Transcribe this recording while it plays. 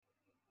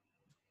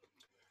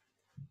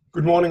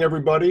Good morning,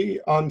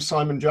 everybody. I'm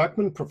Simon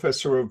Jackman,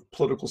 Professor of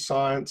Political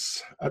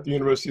Science at the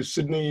University of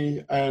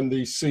Sydney and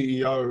the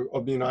CEO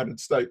of the United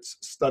States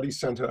Study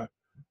Centre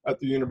at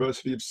the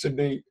University of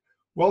Sydney.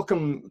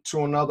 Welcome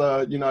to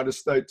another United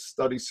States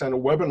Study Centre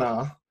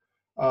webinar,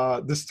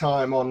 this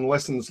time on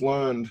lessons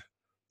learned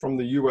from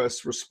the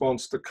US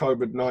response to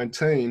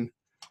COVID-19.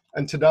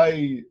 And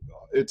today,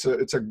 it's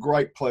a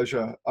great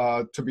pleasure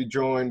to be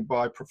joined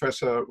by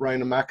Professor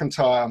Raina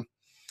McIntyre,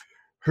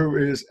 who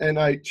is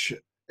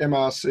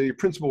NHMRC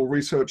Principal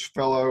Research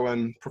Fellow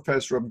and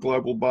Professor of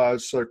Global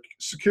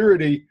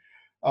Biosecurity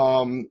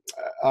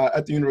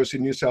at the University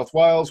of New South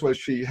Wales, where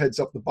she heads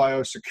up the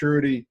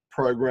biosecurity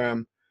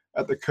program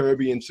at the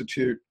Kirby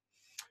Institute.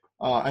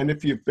 And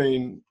if you've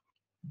been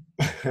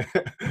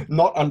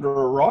not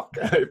under a rock,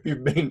 if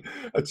you've been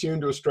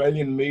attuned to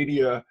Australian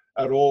media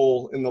at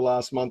all in the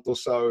last month or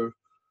so,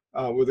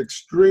 with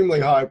extremely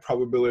high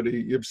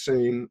probability, you've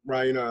seen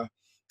Raina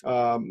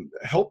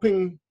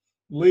helping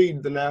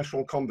lead the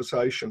national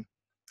conversation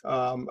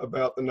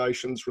about the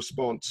nation's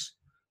response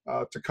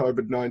to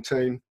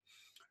COVID-19.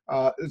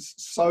 It's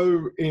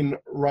so in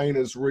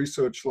Raina's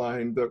research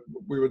lane that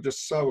we were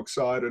just so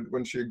excited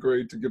when she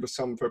agreed to give us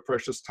some of her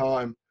precious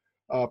time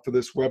for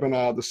this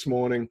webinar this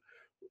morning.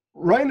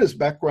 Raina's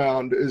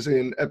background is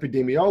in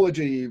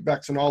epidemiology,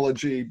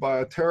 vaccinology,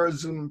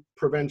 bioterrorism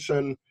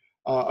prevention,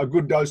 a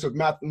good dose of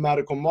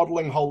mathematical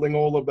modeling, holding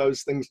all of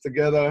those things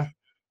together,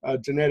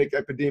 genetic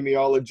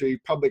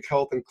epidemiology, public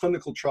health, and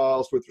clinical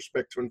trials with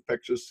respect to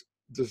infectious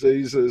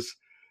diseases.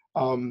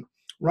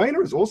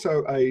 Raina is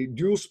also a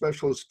dual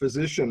specialist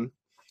physician,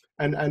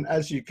 and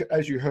as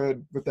you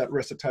heard with that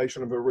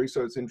recitation of her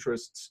research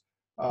interests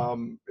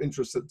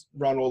that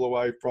run all the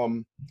way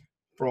from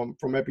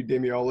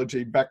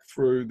epidemiology back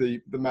through the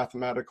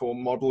mathematical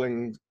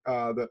modeling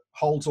that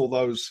holds all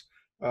those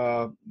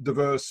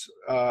diverse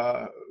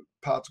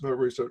parts of her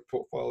research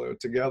portfolio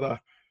together.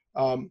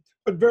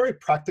 But very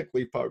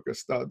practically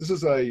focused. This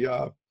is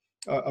a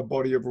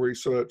body of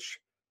research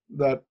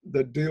that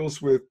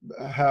deals with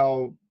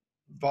how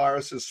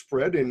viruses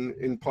spread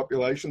in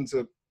populations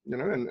of,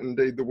 and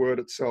indeed the word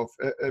itself,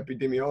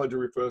 epidemiology,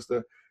 refers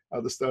to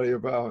the study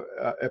of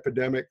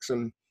epidemics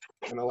and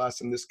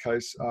alas, in this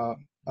case,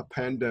 a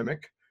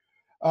pandemic.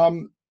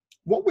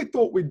 What we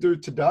thought we'd do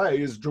today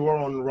is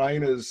draw on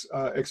Raina's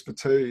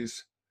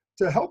expertise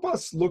to help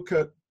us look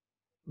at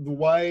the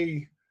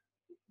way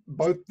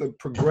both the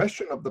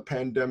progression of the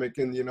pandemic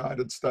in the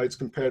United States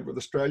compared with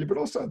Australia, but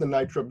also the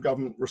nature of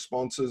government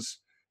responses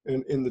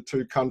in the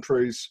two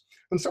countries,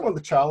 and some of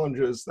the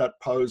challenges that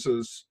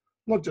poses,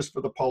 not just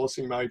for the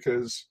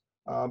policymakers,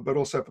 but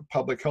also for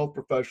public health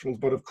professionals,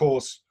 but of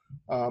course,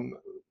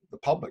 the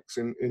publics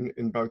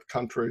in both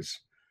countries.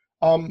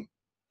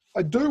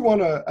 I do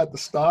want to, at the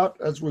start,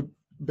 as we've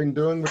been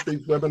doing with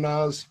these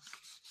webinars,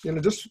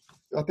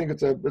 I think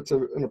it's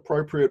an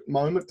appropriate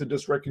moment to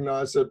just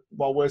recognize that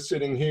while we're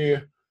sitting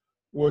here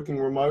working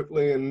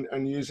remotely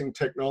and using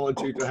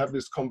technology to have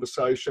this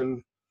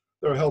conversation,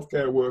 there are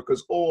healthcare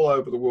workers all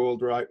over the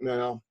world right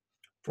now,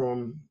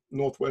 from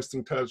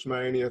northwestern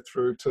Tasmania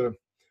through to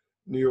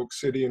New York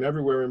City and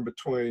everywhere in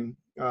between,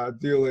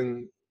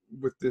 dealing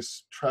with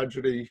this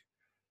tragedy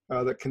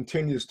that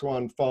continues to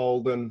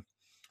unfold. And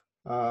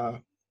I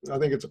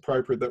think it's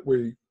appropriate that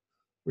we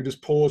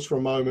just pause for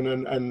a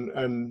moment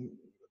and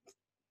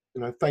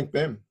thank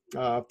them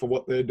for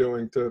what they're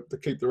doing to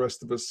keep the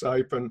rest of us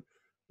safe and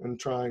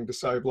trying to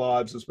save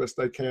lives as best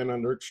they can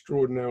under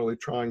extraordinarily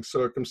trying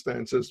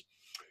circumstances.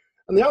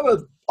 And the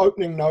other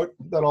opening note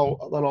that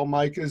I'll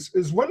make is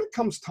when it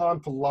comes time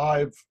for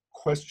live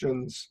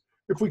questions,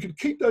 if we could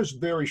keep those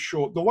very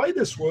short. The way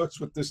this works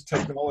with this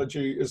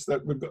technology is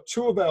that we've got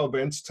two of our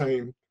events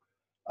team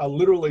are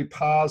literally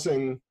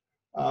parsing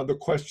the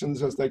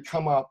questions as they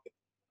come up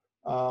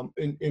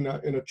in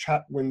a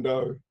chat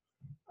window,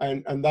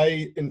 and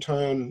they in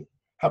turn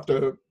have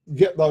to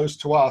get those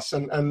to us,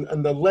 and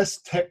the less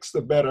text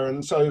the better.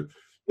 And so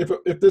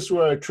if this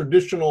were a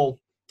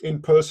traditional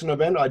in-person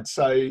event, I'd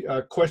say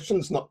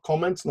questions, not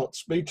comments, not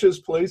speeches,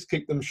 please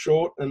keep them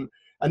short, and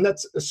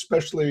that's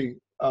especially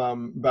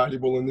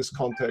valuable in this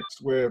context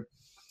where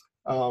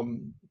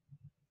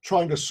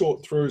trying to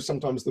sort through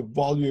sometimes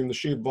the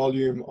sheer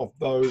volume of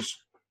those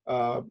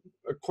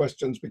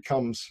questions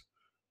becomes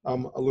a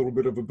little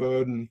bit of a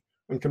burden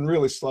and can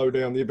really slow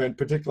down the event,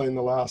 particularly in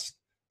the last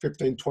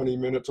 15, 20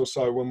 minutes or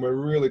so, when we're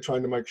really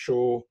trying to make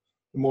sure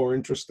the more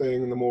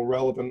interesting and the more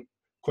relevant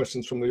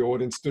questions from the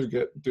audience do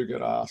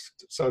get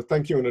asked. So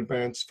thank you in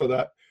advance for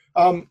that.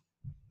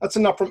 That's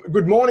enough from,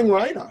 good morning,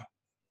 Raina.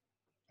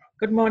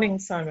 Good morning,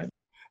 Simon.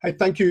 Hey,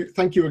 thank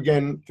you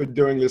again for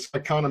doing this. I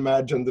can't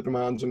imagine the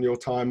demands on your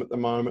time at the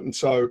moment. And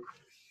so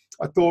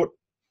I thought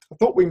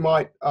we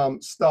might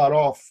start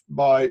off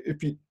by,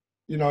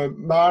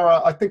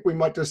 Mara, I think we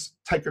might just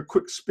take a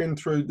quick spin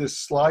through this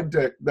slide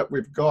deck that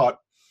we've got.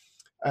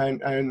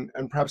 And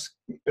perhaps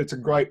it's a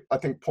great, I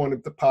think, point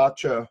of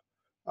departure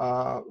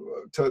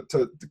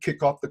to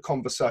kick off the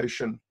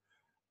conversation.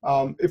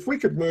 If we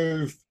could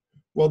move,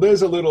 well,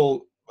 there's a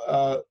little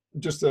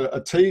just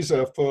a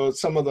teaser for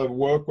some of the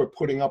work we're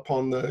putting up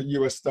on the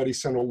US Study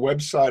Center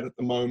website at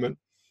the moment.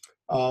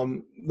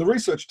 The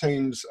research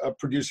teams are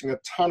producing a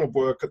ton of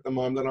work at the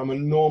moment that I'm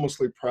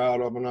enormously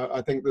proud of, and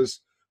I think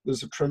there's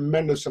a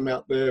tremendous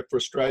amount there for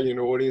Australian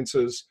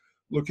audiences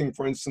looking,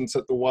 for instance,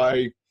 at the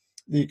way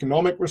the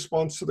economic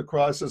response to the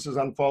crisis is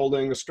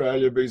unfolding,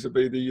 Australia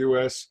vis-a-vis the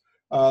US,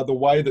 the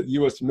way that the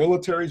US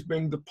military is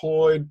being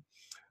deployed,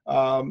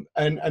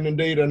 and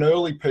indeed an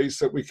early piece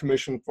that we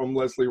commissioned from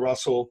Leslie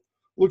Russell,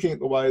 looking at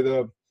the way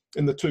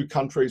in the two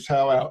countries,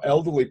 how our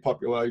elderly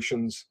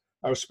populations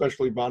are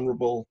especially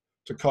vulnerable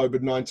to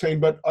COVID-19.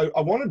 But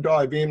I want to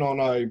dive in on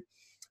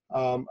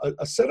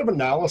a set of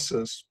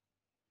analysis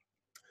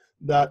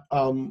that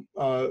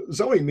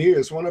Zoe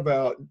Mears, one of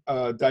our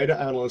data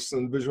analysts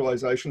and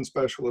visualization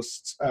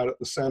specialists out at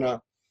the center,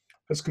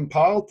 has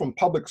compiled from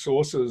public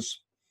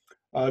sources,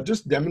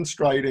 just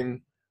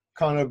demonstrating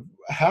kind of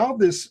how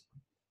this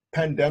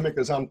pandemic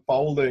is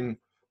unfolding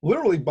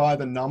literally by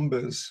the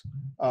numbers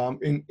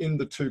in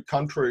the two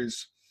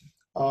countries.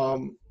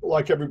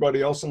 Like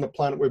everybody else on the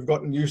planet, we've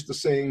gotten used to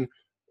seeing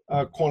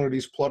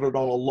quantities plotted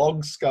on a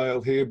log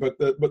scale here, but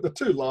the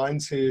two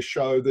lines here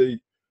show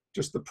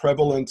just the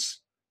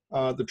prevalence,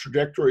 the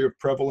trajectory of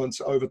prevalence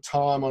over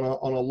time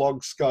on a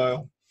log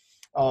scale.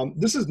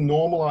 This is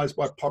normalized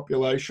by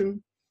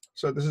population,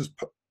 so this is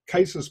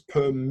cases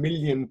per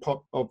million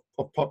of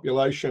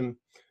population.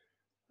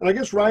 And I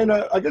guess,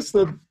 Raina,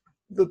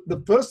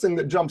 the first thing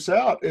that jumps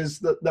out is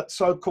that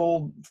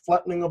so-called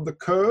flattening of the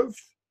curve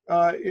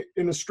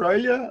in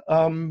Australia.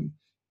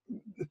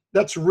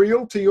 That's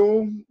real to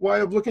your way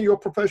of looking, your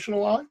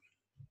professional eye?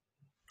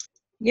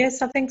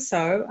 Yes, I think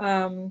so.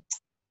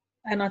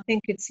 And I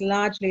think it's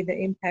largely the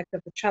impact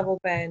of the travel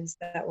bans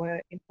that were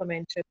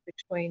implemented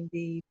between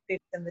the 5th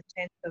and the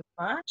 10th of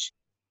March.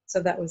 So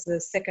that was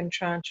the second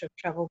tranche of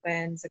travel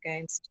bans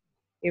against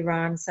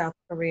Iran, South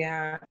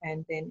Korea,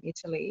 and then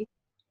Italy.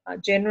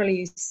 Generally,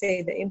 you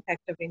see the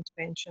impact of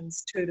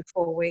interventions 2 to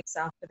 4 weeks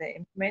after they're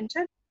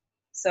implemented.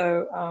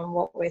 So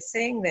what we're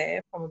seeing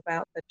there from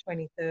about the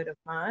 23rd of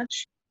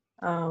March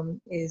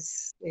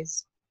is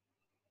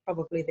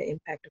probably the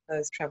impact of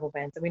those travel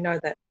bans. And we know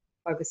that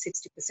over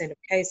 60% of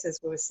cases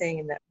we were seeing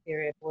in that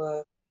period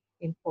were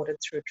imported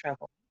through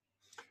travel.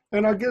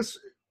 And I guess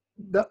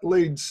that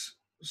leads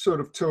sort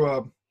of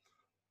to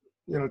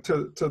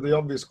to the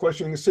obvious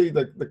question. You see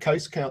the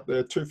case count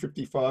there,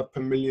 255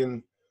 per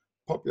million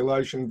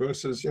population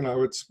versus,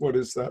 what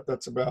is that?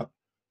 That's about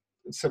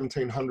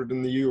 1,700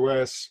 in the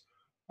US.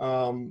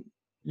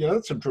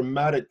 That's a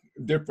dramatic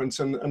difference.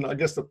 And I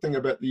guess the thing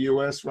about the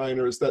US,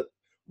 Raina, is that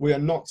we are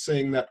not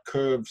seeing that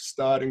curve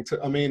starting to,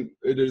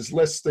 it is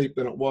less steep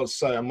than it was,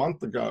 say, a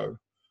month ago,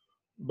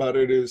 but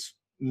it is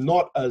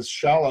not as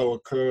shallow a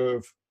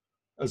curve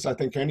as I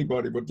think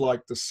anybody would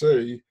like to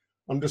see.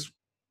 I'm just,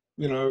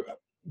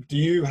 do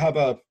you have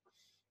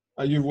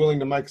are you willing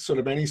to make sort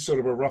of any sort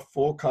of a rough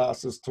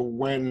forecast as to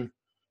when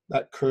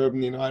that curve in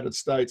the United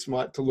States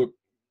might to look,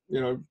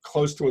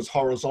 close to as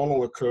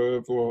horizontal a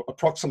curve or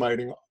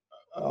approximating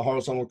a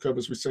horizontal curve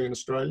as we see in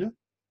Australia?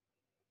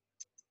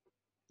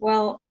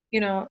 Well,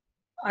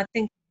 I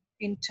think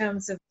in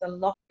terms of the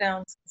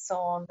lockdowns and so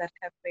on that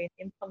have been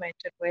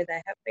implemented, where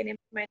they have been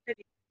implemented,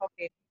 you can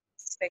probably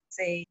expect to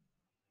see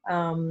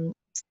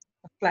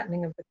a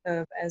flattening of the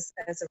curve as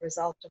a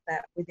result of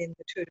that within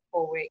the 2 to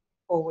 4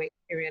 week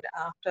period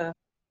after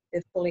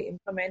they're fully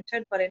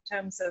implemented. But in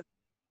terms of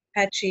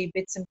patchy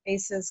bits and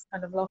pieces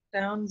kind of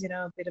lockdowns,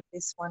 a bit of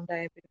this one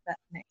day, a bit of that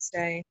next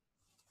day,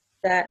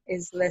 that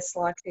is less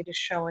likely to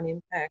show an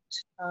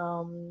impact.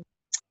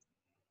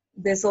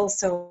 There's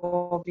also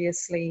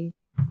obviously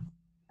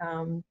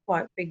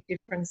quite big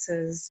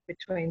differences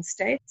between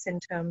states in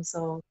terms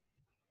of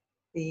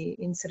the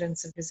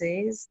incidence of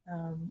disease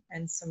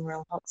and some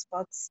real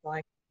hotspots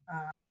like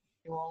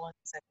New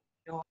Orleans and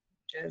New York,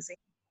 New Jersey.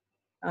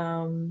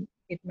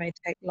 It may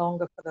take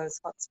longer for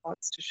those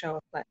hotspots to show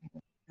a flattening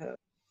of the curve.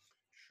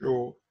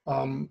 Sure.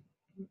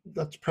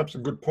 That's perhaps a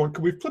good point.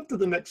 Can we flip to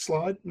the next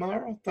slide,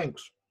 Mara?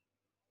 Thanks.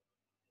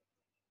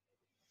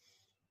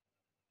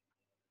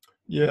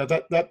 Yeah,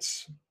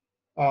 that's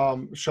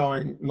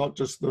showing not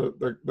just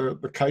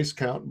the case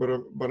count, but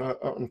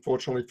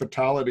unfortunately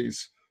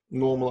fatalities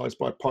normalized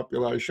by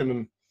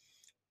population,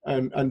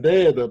 and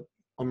there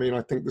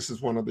I think this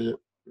is one of the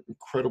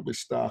incredibly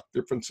stark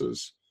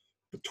differences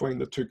between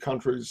the two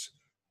countries.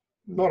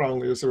 Not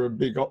only is there a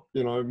big,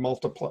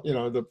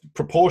 the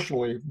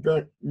proportionally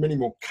very many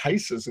more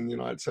cases in the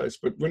United States,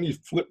 but when you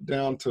flip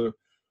down to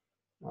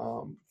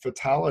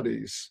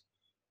fatalities,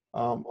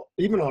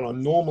 even on a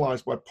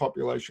normalized by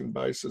population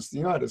basis, the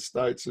United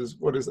States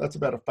that's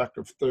about a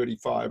factor of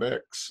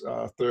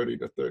 35x, 30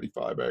 to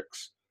 35x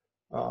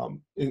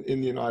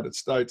in the United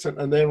States.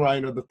 And then,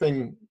 Raina, the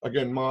thing,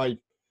 again, my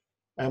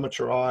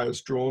amateur eye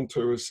is drawn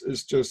to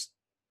is just,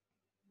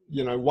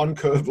 one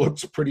curve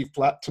looks pretty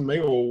flat to me,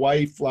 or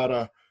way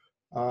flatter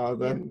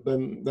than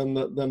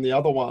the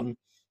other one.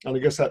 And I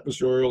guess that was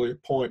your earlier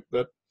point,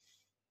 that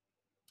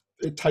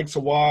it takes a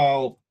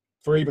while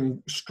for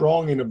even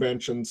strong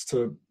interventions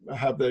to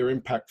have their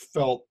impact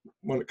felt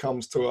when it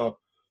comes to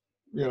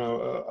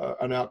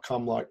an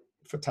outcome like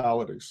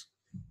fatalities?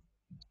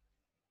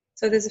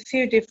 So there's a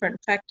few different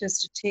factors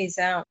to tease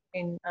out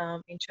in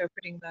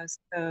interpreting those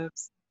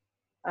curves.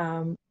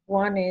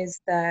 One is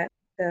that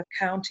the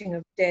counting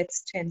of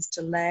deaths tends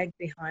to lag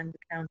behind the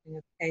counting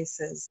of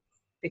cases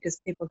because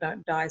people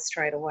don't die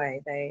straight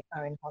away. They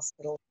are in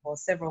hospital for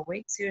several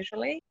weeks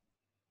usually.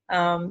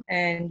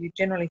 And you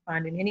generally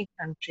find in any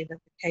country that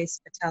the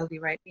case fatality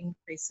rate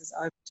increases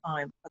over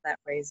time for that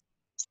reason.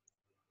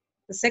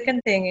 The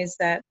second thing is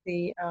that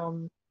the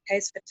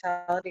case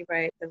fatality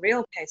rate, the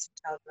real case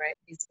fatality rate,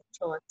 is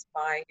influenced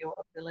by your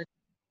ability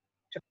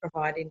to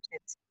provide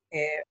intensive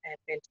care and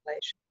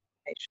ventilation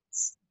for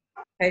patients.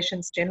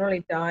 Patients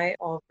generally die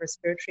of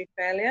respiratory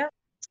failure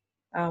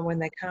when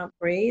they can't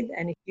breathe,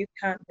 and if you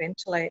can't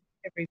ventilate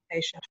every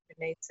patient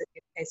who needs it,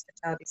 your case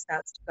fatality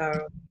starts to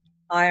go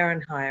higher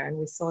and higher. And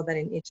we saw that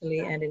in Italy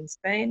and in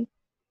Spain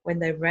when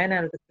they ran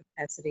out of the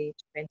capacity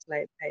to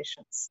ventilate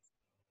patients.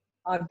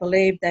 I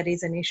believe that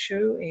is an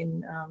issue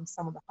in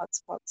some of the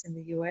hotspots in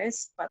the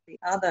US, but the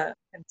other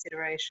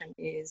consideration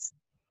is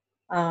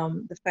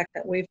the fact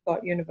that we've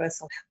got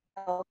universal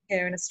health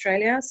care in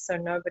Australia, so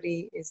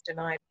nobody is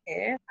denied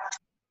care.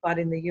 But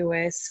in the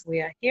US,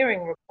 we are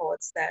hearing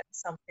reports that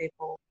some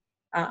people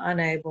are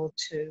unable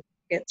to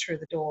get through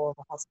the door of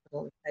a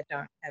hospital if they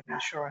don't have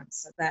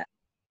insurance. So that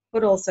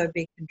could also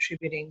be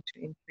contributing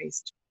to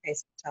increased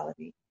case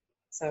fatality.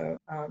 So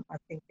I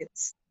think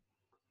it's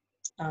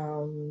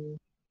a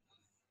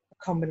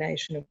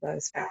combination of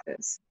those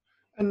factors.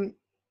 And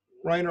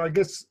Raina, I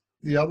guess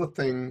the other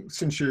thing,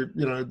 since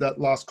that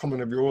last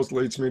comment of yours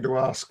leads me to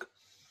ask,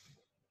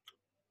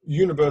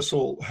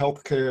 universal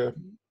healthcare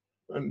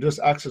and just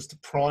access to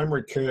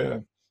primary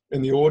care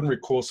in the ordinary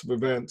course of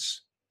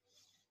events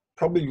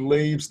probably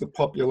leaves the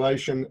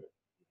population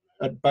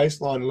at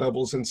baseline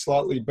levels in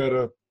slightly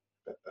better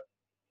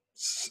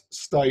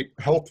state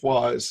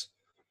health-wise,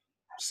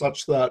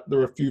 such that there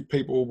are a few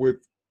people with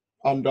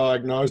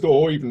undiagnosed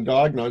or even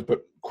diagnosed,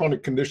 but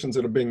chronic conditions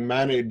that are being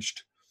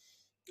managed.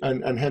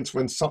 And hence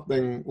when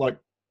something like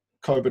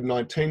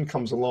COVID-19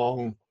 comes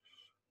along,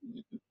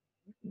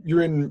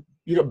 you've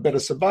got better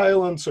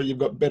surveillance, or you've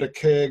got better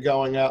care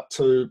going out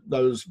to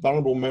those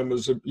vulnerable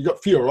members. You've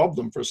got fewer of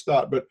them for a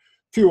start, but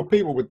fewer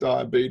people with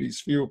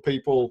diabetes, fewer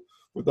people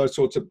with those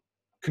sorts of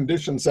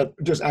conditions that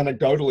just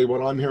anecdotally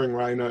what I'm hearing,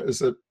 Raina, is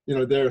that,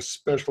 they're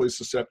especially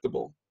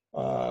susceptible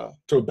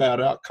to a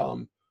bad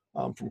outcome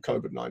from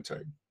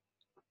COVID-19.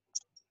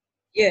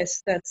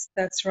 Yes,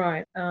 that's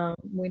right.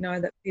 We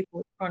know that people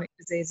with chronic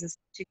diseases,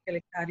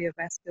 particularly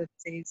cardiovascular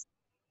disease,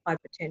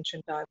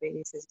 hypertension,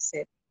 diabetes, as you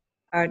said,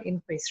 are at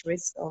increased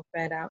risk of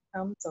bad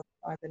outcomes, of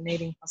either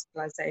needing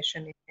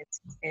hospitalisation,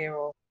 intensive care,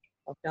 or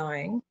of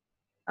dying.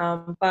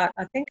 But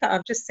I think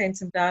I've just seen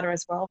some data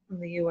as well from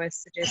the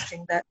US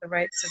suggesting that the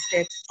rates of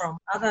death from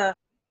other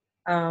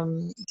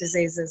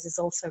diseases is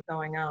also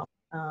going up.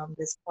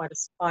 There's quite a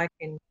spike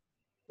in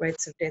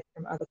rates of death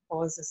from other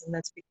causes, and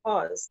that's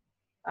because,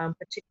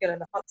 particularly in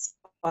the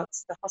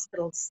hotspots,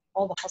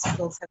 all the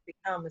hospitals have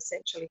become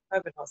essentially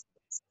COVID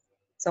hospitals.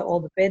 So all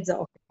the beds are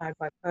occupied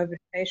by COVID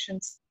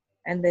patients,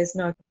 and there's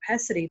no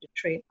capacity to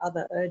treat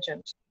other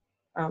urgent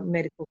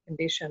medical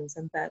conditions,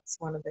 and that's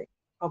one of the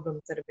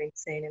problems that have been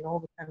seen in all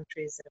the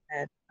countries that have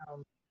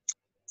had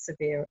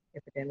severe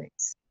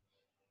epidemics.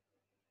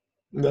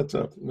 That's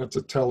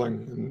a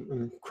telling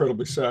and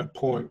incredibly sad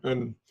point,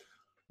 and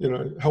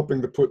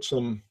helping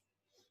to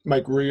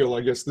make real,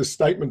 I guess, this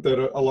statement that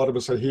a lot of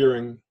us are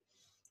hearing,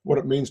 what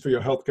it means for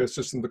your healthcare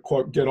system to,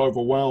 quote, get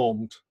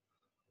overwhelmed.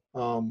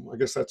 I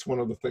guess that's one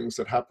of the things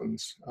that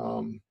happens.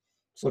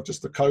 It's not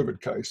just the COVID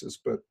cases,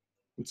 but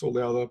it's all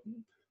the other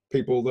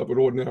people that would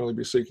ordinarily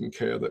be seeking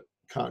care that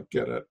can't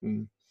get it,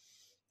 and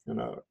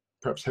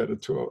perhaps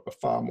headed to a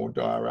far more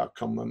dire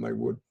outcome than they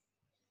would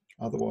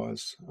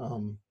otherwise.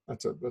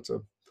 That's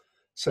a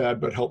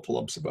sad but helpful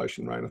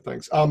observation, Raina.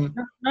 Thanks.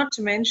 Not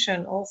to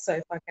mention also,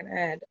 if I can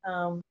add,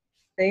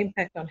 the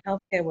impact on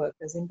healthcare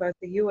workers in both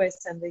the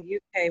US and the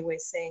UK we're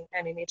seeing,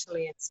 and in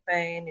Italy and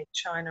Spain, in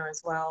China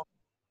as well,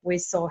 we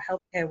saw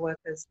healthcare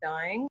workers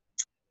dying,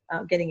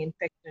 getting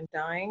infected and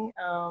dying.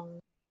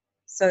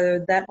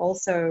 So that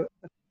also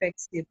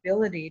affects the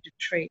ability to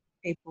treat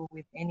people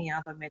with any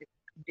other medical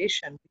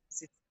condition,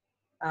 because if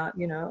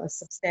a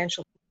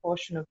substantial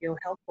proportion of your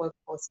health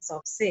workforce is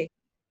off sick,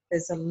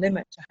 there's a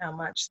limit to how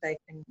much they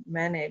can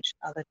manage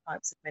other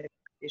types of medical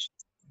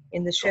conditions.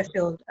 In the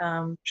Sheffield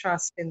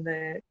Trust in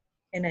the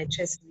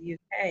NHS in the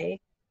UK,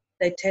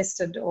 they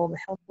tested all the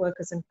health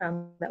workers and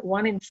found that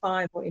 1 in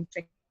 5 were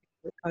infected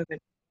with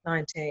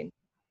COVID-19.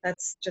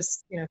 That's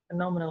just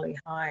phenomenally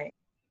high.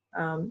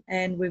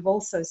 And we've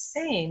also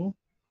seen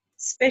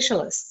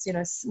specialists,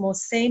 more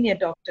senior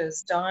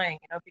doctors dying,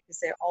 because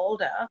they're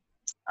older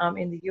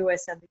in the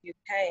US and the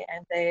UK,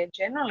 and they're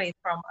generally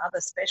from other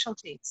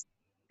specialties.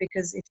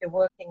 Because if you're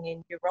working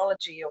in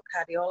urology or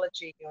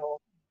cardiology or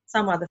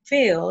some other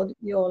field,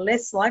 you're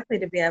less likely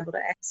to be able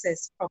to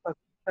access proper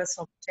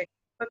personal protective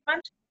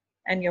equipment.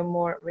 and you're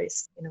more at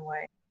risk in a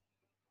way.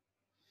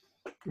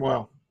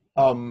 Wow.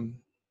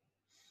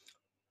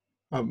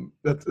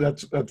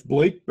 That's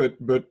bleak, but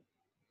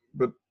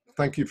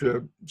thank you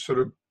for sort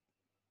of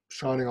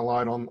shining a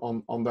light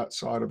on that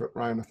side of it,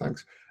 Raina.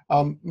 Thanks.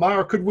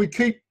 Mara, could we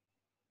keep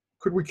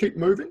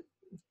moving?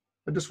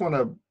 I just want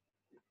to.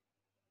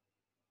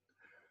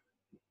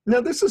 Now,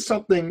 this is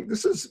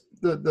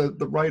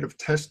the rate of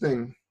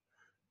testing,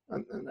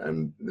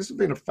 and this has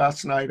been a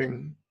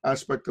fascinating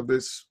aspect of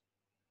this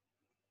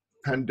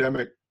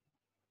pandemic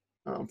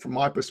from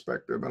my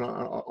perspective. And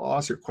I'll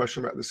ask you a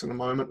question about this in a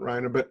moment,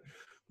 Raina. But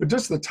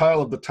just the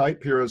tail of the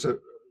tape here is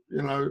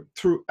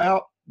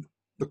throughout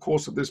the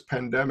course of this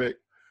pandemic,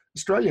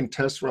 Australian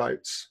test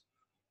rates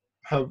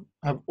have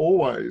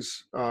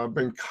always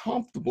been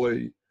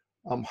comfortably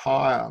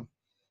higher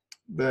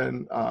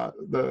than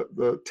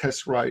the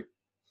test rate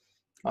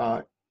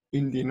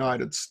in the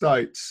United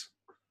States.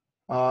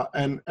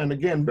 And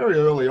again, very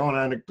early on,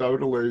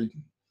 anecdotally,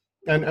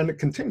 and it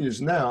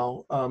continues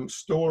now,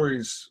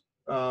 stories,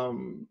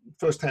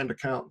 first-hand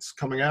accounts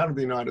coming out of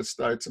the United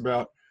States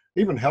about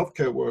even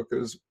healthcare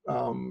workers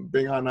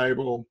being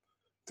unable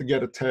to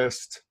get a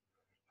test.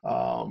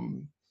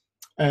 And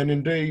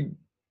indeed,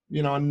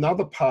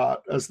 another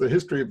part, as the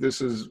history of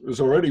this is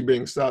already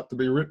being started to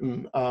be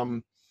written,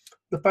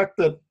 the fact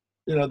that,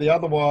 the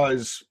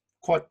otherwise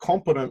quite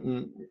competent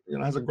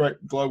and, has a great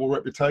global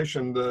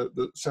reputation,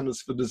 the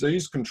Centers for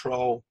Disease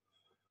Control,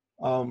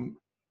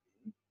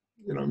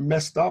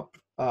 messed up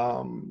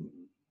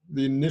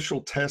the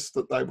initial tests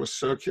that they were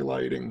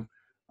circulating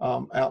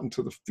out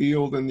into the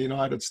field in the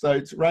United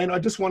States. Raina,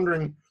 I'm just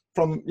wondering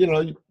from,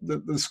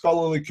 the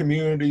scholarly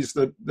communities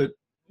that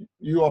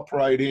you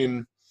operate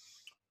in,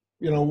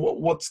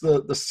 what's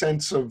the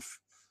sense of,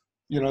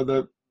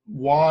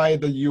 why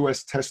the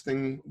US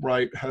testing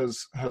rate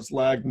has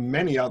lagged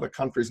many other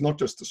countries, not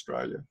just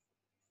Australia?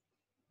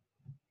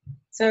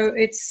 So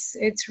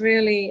it's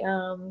really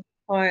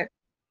quite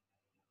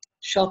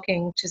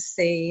shocking to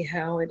see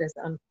how it has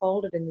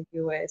unfolded in the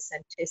US,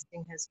 and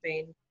testing has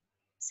been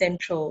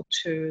central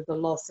to the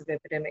loss of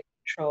epidemic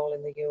control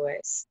in the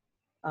US,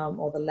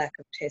 or the lack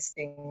of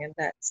testing. And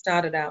that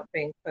started out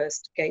being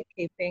first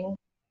gatekeeping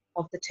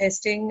of the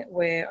testing,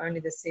 where only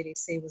the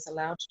CDC was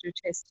allowed to do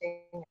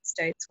testing.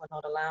 States were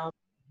not allowed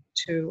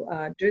to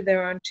do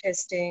their own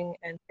testing.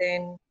 And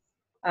then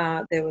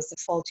there was a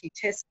faulty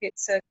test kit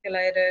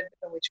circulated,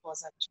 which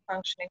wasn't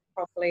functioning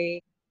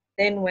properly.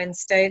 Then when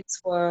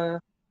states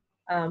were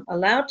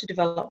allowed to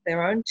develop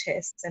their own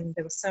tests, and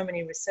there were so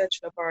many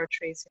research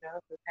laboratories,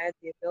 who had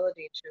the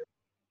ability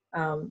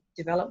to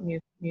develop new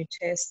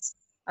tests,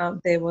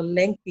 there were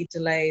lengthy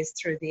delays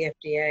through the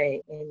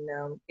FDA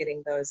in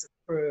getting those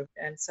approved.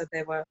 And so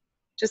there were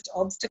just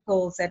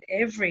obstacles at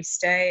every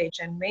stage.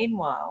 And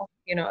meanwhile,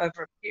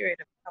 over a period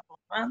of a couple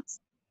of months,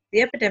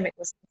 the epidemic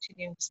was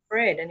continuing to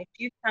spread. And if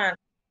you can't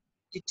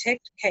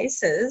detect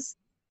cases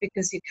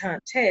because you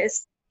can't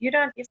test, you've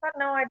got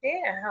no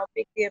idea how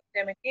big the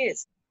epidemic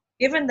is.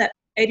 Given that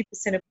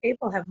 80% of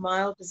people have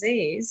mild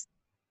disease,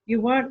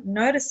 you won't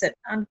notice it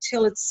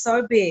until it's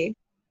so big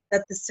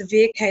that the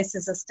severe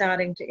cases are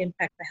starting to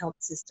impact the health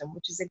system,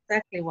 which is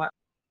exactly what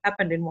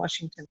happened in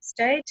Washington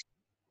State.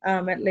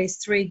 At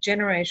least 3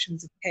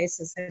 generations of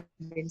cases have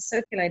been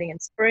circulating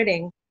and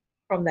spreading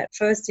from that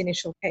first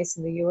initial case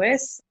in the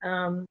US,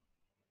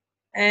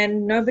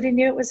 and nobody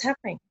knew it was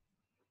happening.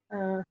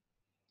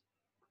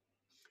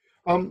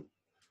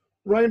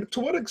 Raina, to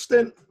what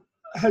extent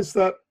has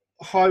that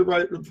high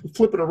rate,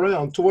 flip it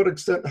around, to what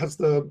extent has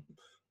the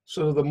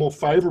sort of the more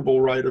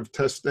favourable rate of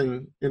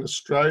testing in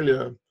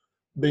Australia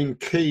been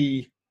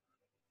key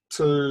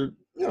to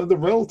the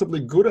relatively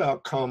good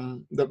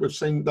outcome that we've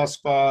seen thus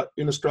far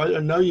in Australia?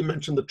 I know you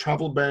mentioned the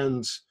travel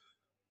bans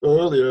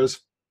earlier as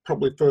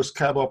probably first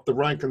cab off the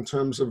rank in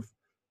terms of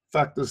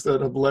factors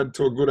that have led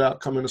to a good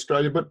outcome in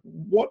Australia, but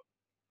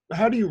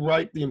how do you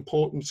rate the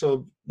importance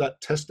of that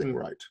testing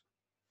rate?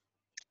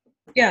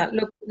 Yeah,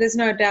 look, there's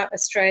no doubt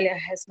Australia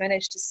has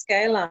managed to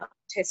scale up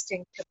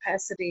testing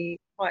capacity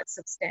quite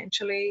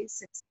substantially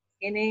since the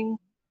beginning,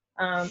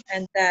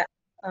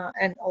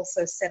 and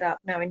also set up,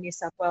 now in New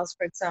South Wales,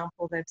 for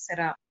example, they've set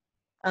up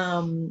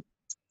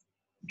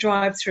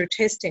drive-through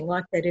testing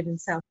like they did in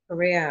South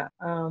Korea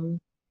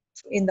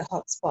in the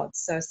hotspots.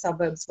 So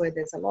suburbs where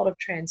there's a lot of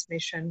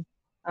transmission,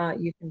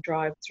 you can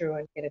drive through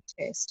and get a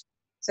test.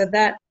 So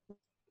that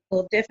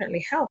will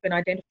definitely help in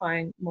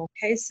identifying more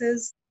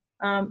cases.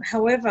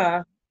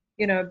 However,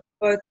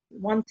 both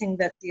one thing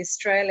that the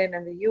Australian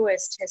and the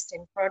US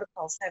testing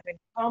protocols have in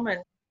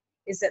common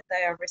is that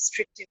they are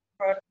restrictive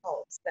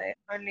protocols. They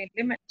only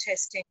limit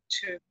testing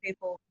to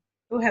people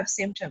who have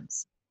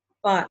symptoms.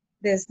 But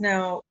there's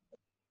now a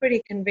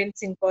pretty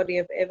convincing body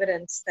of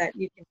evidence that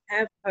you can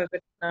have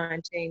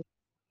COVID-19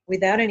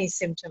 without any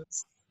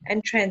symptoms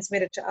and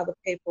transmit it to other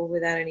people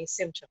without any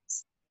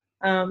symptoms.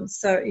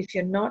 So if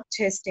you're not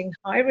testing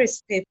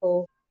high-risk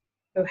people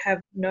who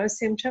have no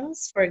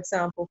symptoms, for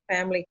example,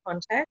 family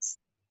contacts,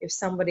 if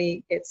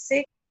somebody gets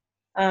sick,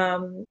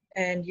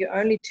 and you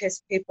only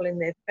test people in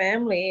their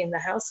family, in the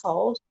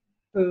household,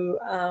 who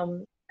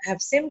have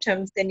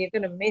symptoms, then you're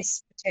going to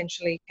miss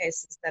potentially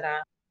cases that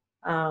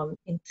are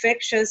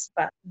infectious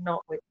but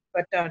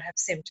don't have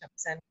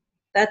symptoms. And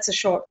that's a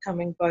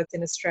shortcoming both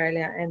in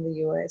Australia and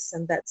the US,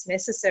 and that's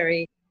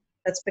necessary.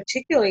 That's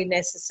particularly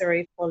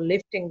necessary for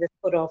lifting the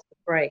foot off the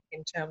brake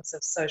in terms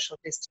of social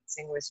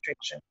distancing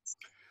restrictions.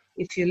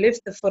 If you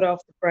lift the foot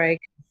off the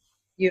brake,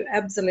 you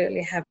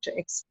absolutely have to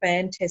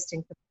expand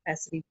testing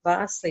capacity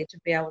vastly to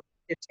be able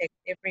to detect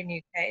every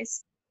new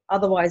case.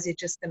 Otherwise, you're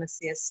just going to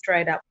see a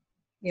straight up,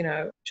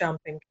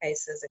 jump in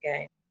cases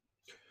again.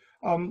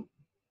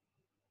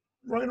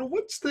 Raina,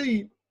 what's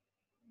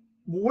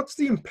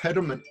the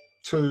impediment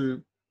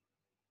to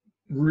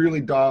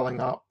really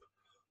dialing up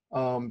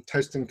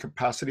testing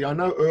capacity? I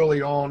know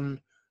early on,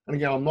 and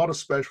again, I'm not a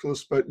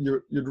specialist, but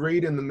you'd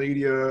read in the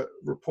media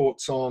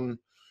reports on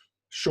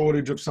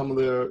shortage of some of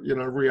the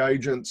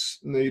reagents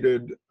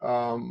needed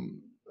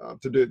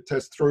to do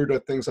test through to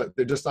things like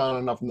there just aren't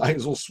enough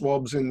nasal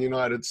swabs in the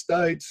United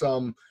States.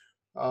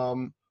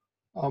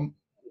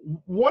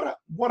 What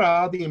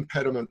are the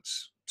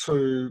impediments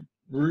to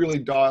really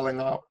dialing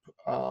up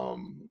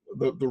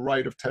the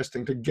rate of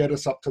testing to get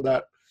us up to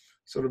that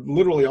sort of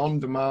literally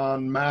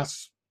on-demand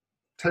mass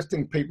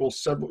testing people,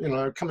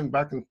 several, coming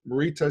back and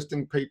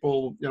retesting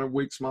people,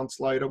 weeks, months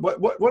later?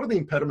 What are the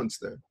impediments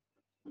there?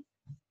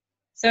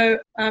 So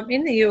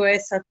in the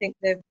US, I think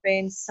there have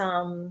been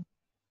some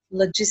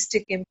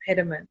logistic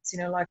impediments,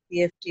 like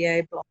the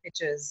FDA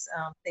blockages,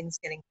 things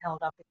getting held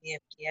up in the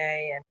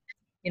FDA. And,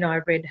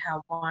 I read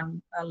how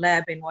one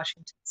lab in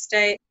Washington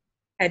State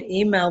had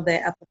emailed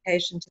their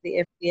application to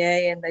the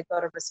FDA and they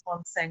got a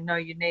response saying, no,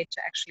 you need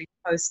to actually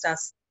post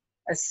us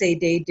a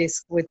CD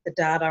disc with the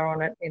data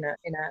on it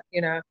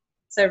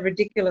so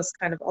ridiculous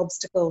kind of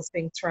obstacles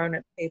being thrown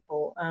at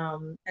people.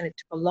 And it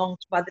took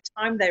by the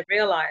time they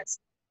realized,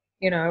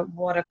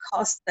 what a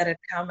cost that had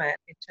come at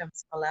in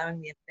terms of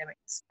allowing the epidemic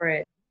to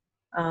spread.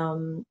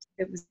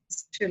 It was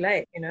too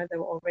late. There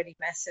were already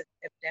massive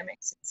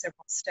epidemics in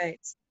several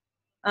states.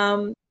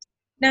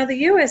 Now, the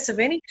US of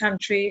any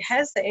country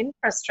has the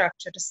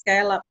infrastructure to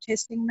scale up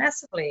testing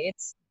massively.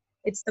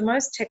 It's the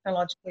most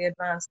technologically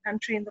advanced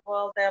country in the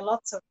world. There are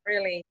lots of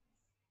really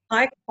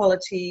high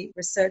quality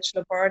research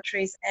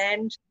laboratories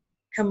and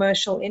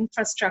commercial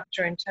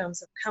infrastructure in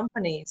terms of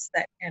companies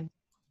that can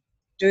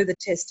do the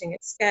testing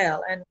at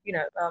scale. And,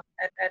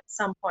 at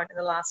some point in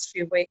the last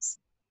few weeks,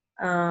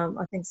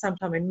 I think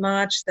sometime in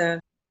March, the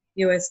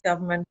US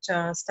government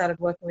started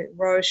working with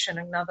Roche and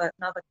another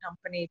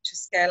company to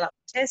scale up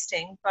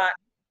testing, but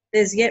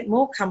there's yet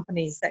more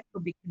companies that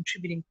could be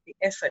contributing to the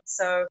effort.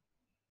 So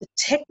the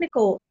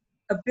technical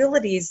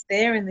ability is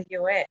there in the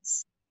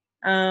US.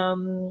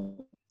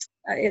 One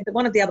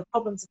of the other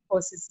problems, of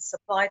course, is the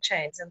supply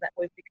chains, and that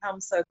we've become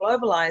so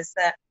globalized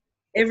that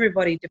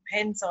everybody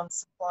depends on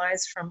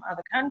supplies from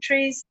other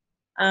countries.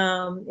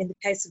 In the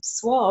case of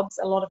swabs,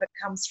 a lot of it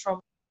comes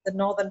from the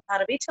northern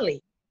part of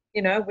Italy,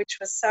 which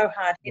was so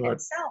hard hit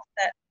itself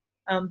that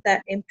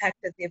that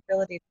impacted the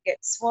ability to get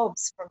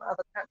swabs from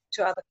other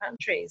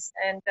countries.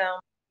 And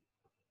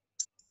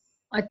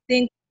I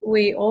think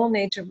we all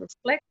need to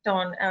reflect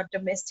on our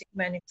domestic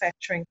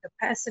manufacturing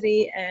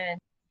capacity. And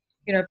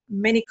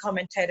many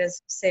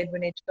commentators have said we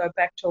need to go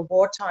back to a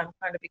wartime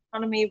kind of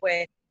economy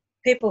where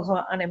people who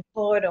are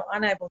unemployed or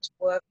unable to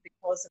work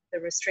because of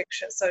the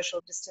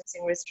social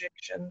distancing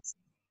restrictions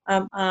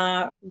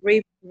are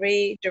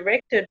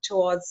redirected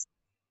towards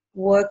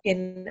work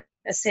in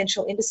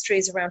essential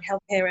industries around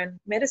healthcare and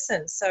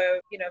medicine. So,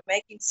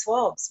 making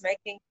swabs,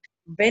 making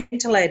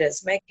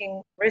ventilators,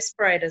 making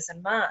respirators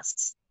and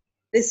masks.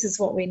 This is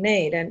what we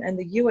need. And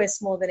the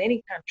US, more than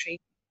any country,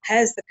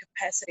 has the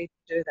capacity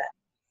to do that.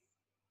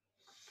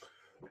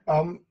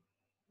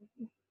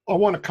 I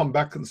want to come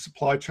back to the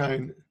supply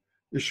chain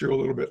issue a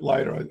little bit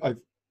later.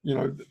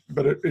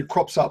 But it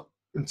crops up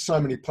in so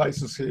many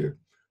places here.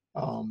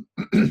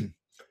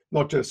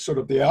 Not just sort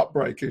of the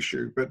outbreak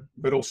issue,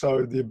 but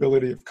also the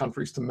ability of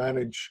countries to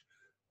manage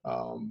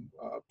a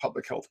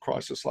public health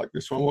crisis like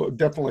this one. We'll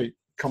definitely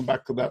come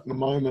back to that in a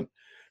moment.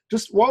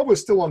 Just while we're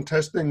still on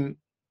testing,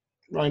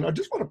 Rain, I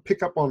just want to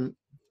pick up on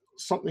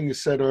something you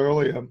said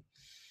earlier,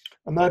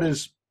 and that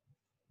is,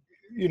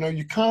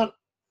 you can't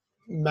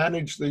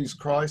manage these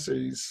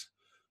crises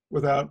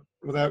without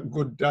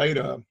good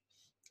data.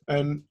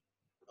 And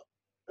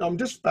I'm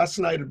just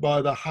fascinated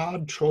by the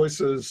hard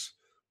choices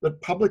that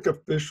public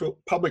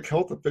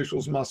health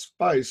officials must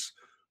face.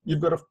 You've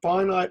got a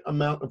finite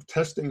amount of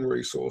testing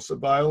resource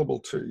available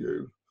to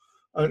you.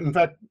 In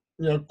fact,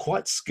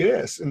 quite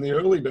scarce in the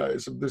early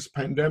days of this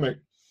pandemic.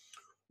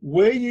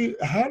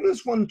 How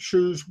does one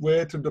choose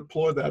where to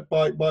deploy that?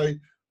 By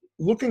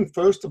looking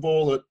first of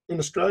all at, in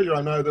Australia,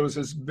 I know there was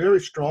this very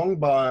strong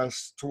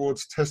bias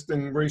towards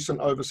testing recent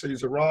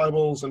overseas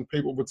arrivals and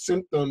people with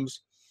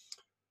symptoms.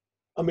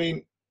 I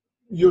mean,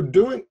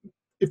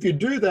 if you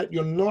do that,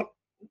 you're not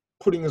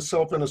putting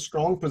yourself in a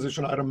strong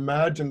position, I'd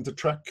imagine, to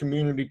track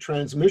community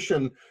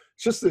transmission.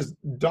 It's just this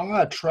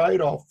dire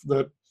trade-off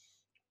that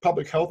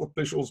public health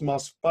officials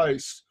must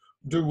face.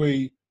 Do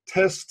we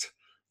test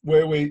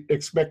where we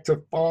expect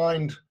to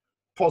find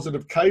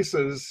positive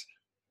cases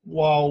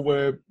while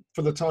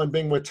for the time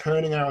being, we're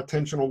turning our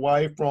attention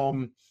away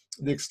from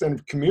the extent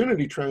of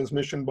community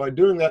transmission by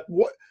doing that.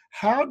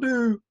 How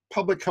do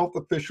public health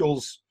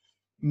officials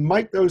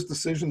make those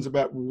decisions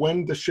about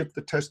when to shift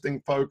the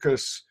testing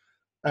focus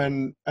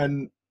and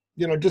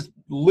just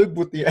live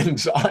with the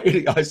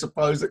anxiety, I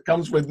suppose, that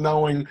comes with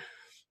knowing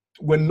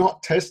we're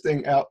not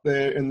testing out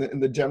there in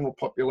the general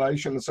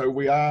population, so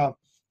we are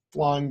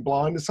flying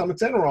blind to some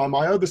extent? Or am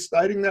I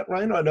overstating that,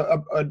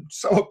 Raina? I'd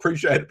so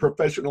appreciate a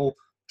professional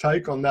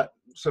take on that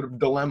sort of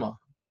dilemma.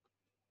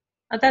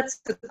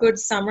 That's a good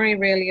summary,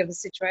 really, of the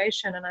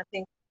situation. And I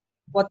think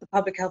what the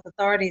public health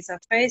authorities are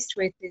faced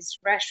with is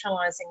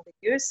rationalising the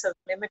use of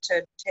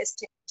limited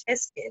test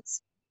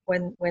kits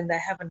when they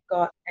haven't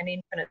got an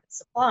infinite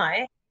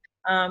supply,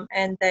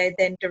 and they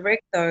then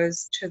direct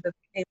those to the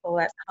people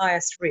at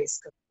highest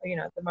risk,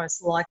 the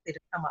most likely to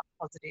come up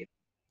positive,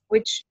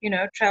 which,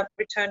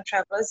 return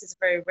travellers is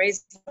a very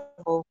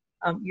reasonable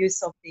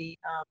use of the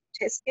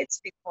test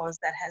kits, because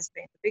that has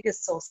been the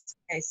biggest source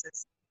of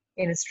cases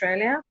in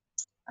Australia.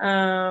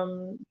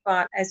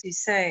 But as you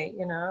say,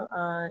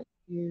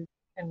 you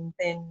can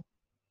then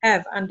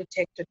have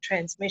undetected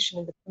transmission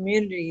in the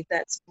community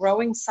that's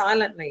growing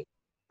silently,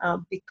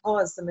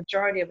 because the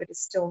majority of it is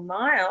still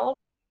mild,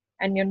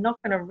 and you're not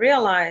going to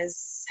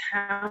realise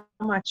how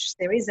much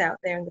there is out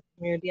there in the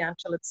community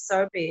until it's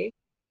so big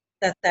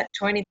that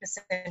 20%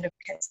 of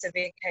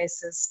severe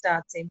cases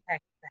starts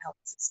impacting the health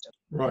system.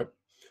 Right.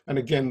 And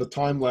again, the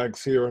time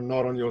lags here are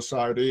not on your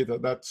side either.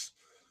 That's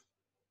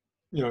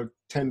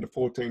 10 to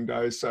 14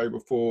 days, say,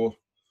 before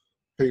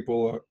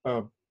people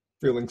are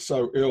feeling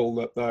so ill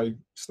that they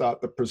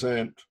start to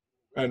present,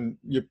 and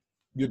your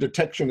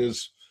detection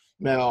is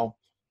now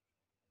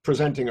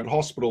presenting at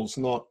hospitals,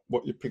 not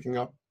what you're picking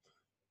up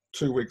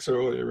 2 weeks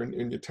earlier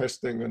in your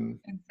testing. And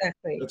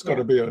exactly, it's got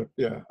to be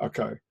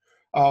okay.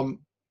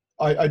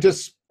 I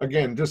just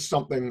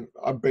something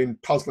I've been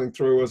puzzling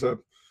through as a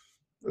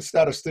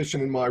statistician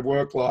in my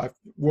work life,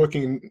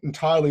 working in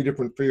entirely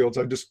different fields.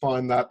 I just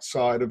find that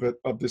side of it,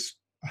 of this,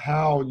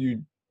 how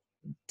you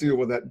deal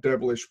with that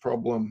devilish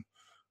problem,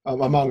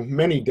 among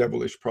many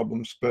devilish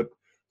problems, but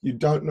you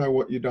don't know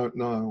what you don't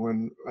know,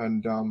 and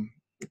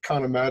I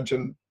can't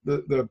imagine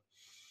the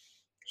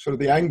sort of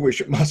the anguish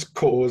it must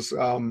cause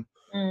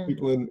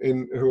people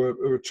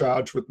who are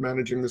charged with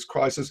managing this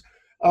crisis.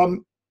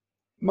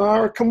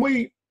 Mara, can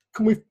we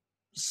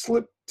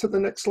slip to the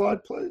next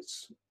slide,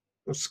 please?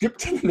 Or skip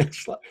to the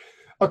next slide.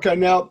 Okay,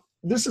 now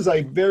this is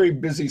a very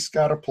busy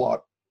scatter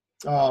plot,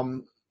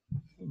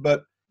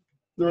 but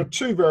there are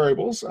two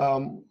variables.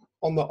 On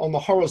the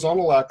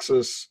horizontal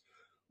axis,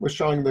 we're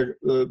showing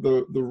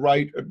the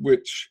rate at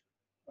which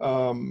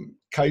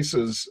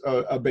cases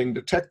are being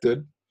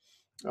detected,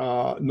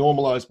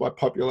 normalized by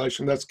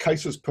population. That's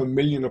cases per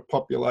million of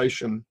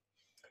population.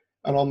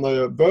 And on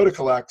the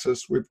vertical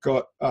axis, we've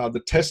got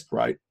the test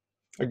rate,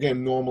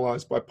 again,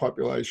 normalized by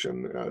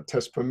population,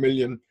 tests per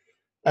million.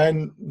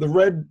 And the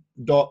red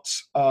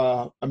dots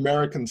are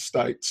American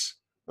states,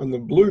 and the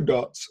blue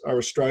dots are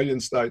Australian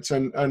states.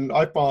 And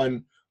I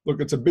find,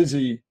 look, it's a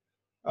busy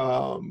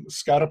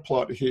scatter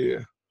plot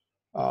here,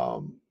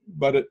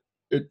 but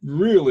it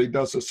really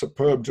does a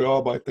superb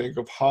job, I think,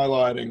 of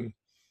highlighting,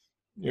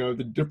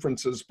 the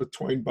differences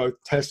between both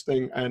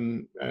testing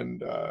and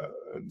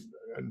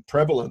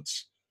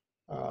prevalence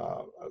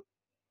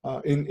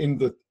in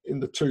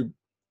the two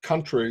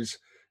countries,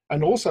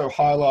 and also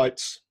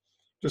highlights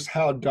just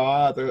how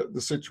dire the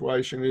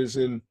situation is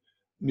in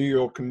New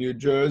York and New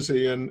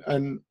Jersey. And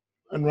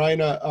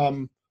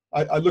Raina,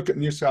 I look at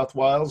New South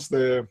Wales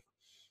there,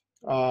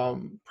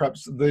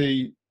 perhaps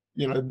it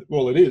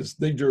is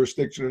the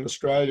jurisdiction in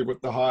Australia with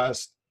the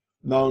highest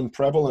known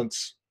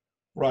prevalence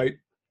rate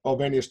of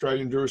any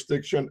Australian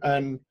jurisdiction.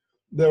 And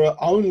there are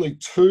only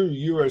two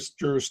US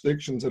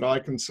jurisdictions that I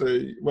can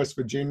see, West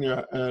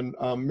Virginia and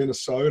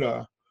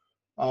Minnesota,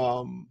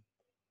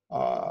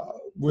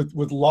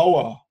 with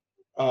lower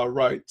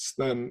rates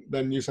than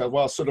New South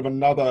Wales. Sort of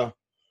another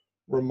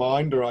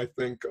reminder, I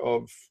think,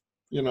 of,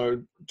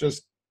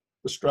 just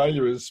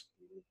Australia is,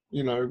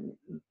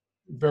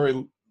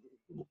 very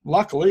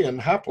luckily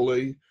and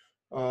happily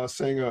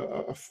seeing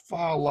a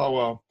far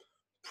lower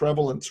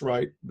prevalence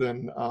rate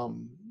than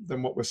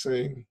what we're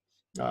seeing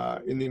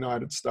in the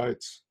United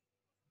States.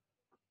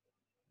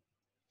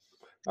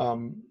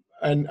 And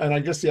I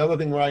guess the other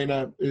thing,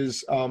 Raina,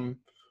 is out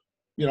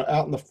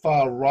in the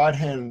far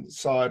right-hand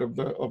side of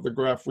the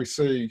graph, we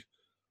see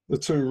the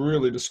two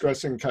really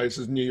distressing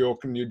cases, New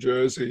York and New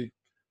Jersey.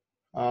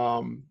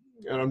 And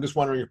I'm just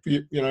wondering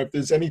if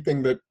there's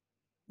anything that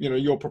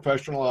your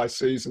professional eye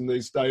sees in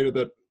these data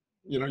that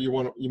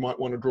you might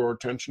want to draw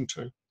attention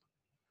to.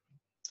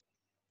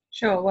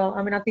 Sure. Well,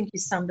 I think you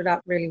summed it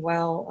up really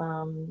well,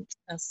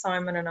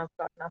 Simon, and I've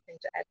got nothing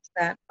to add to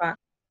that. But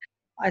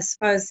I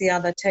suppose the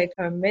other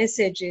take-home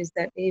message is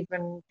that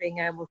even being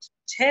able to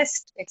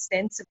test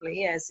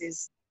extensively, as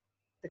is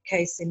the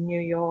case in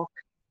New York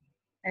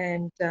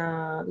and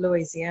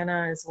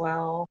Louisiana as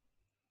well,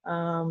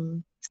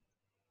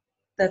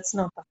 that's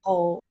not the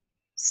whole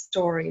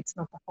story. It's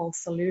not the whole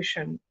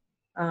solution.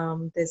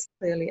 There's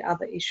clearly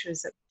other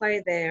issues at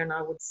play there, and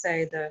I would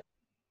say the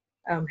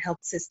health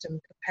system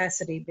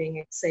capacity being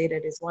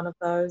exceeded is one of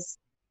those,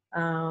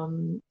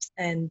 and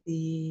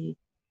the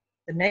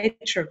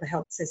nature of the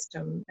health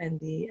system and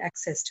the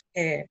access to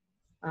care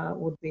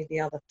would be the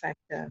other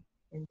factor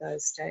in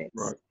those states.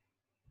 Right.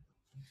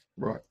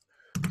 Right.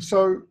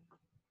 So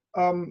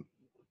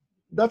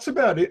that's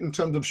about it in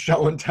terms of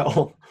show and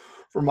tell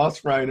from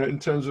us, Raina, in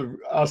terms of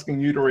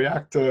asking you to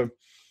react to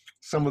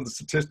some of the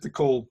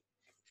statistical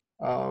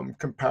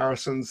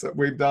comparisons that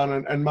we've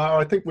done. And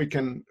Mara, I think we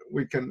can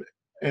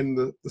end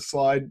the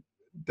slide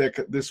deck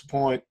at this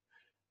point,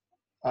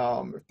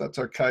 if that's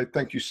okay.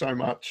 Thank you so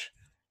much.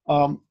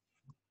 Raina,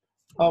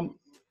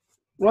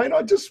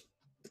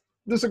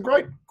 there's a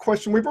great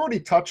question. We've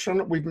already touched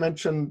on it. We've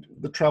mentioned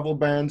the travel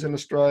bans in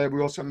Australia.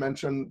 We also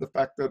mentioned the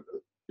fact that,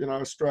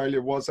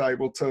 Australia was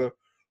able to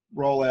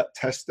roll out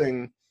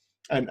testing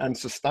and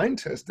sustain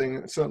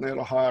testing, certainly at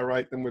a higher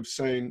rate than we've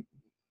seen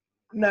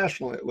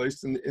nationally, at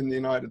least in the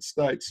United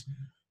States.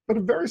 But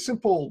a very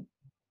simple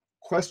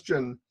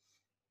question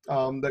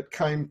that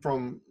came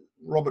from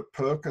Robert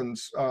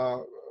Perkins,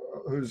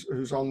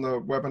 who's on the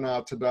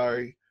webinar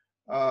today.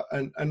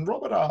 And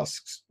Robert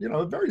asks,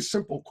 a very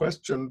simple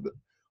question.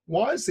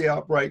 Why is the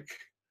outbreak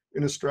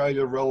in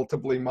Australia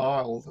relatively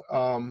mild?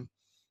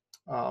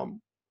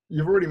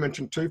 You've already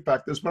mentioned two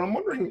factors, but I'm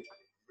wondering,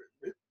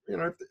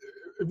 have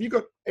you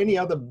got any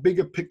other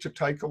bigger picture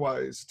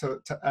takeaways to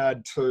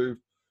add to,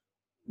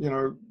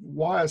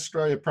 why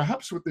Australia,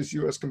 perhaps with this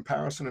US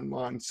comparison in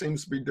mind,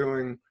 seems to be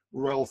doing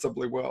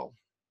relatively well?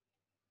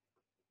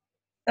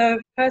 So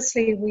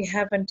firstly, we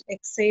haven't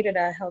exceeded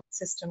our health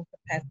system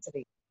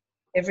capacity.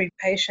 Every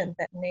patient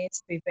that needs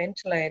to be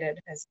ventilated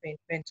has been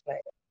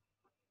ventilated.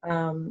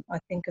 I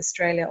think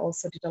Australia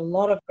also did a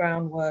lot of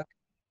groundwork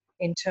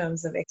in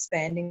terms of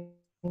expanding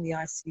the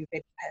ICU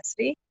bed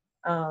capacity.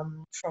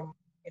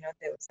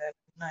 There was a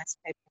nice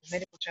paper in the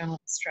Medical Journal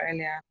of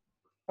Australia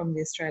from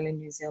the Australian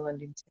New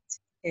Zealand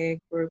Intensive Care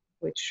Group,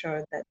 which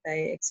showed that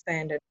they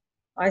expanded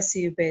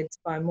ICU beds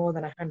by more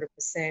than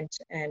 100%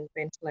 and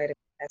ventilator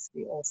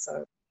capacity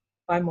also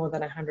by more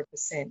than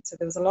 100%. So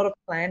there was a lot of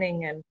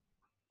planning and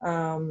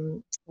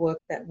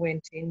work that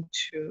went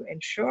into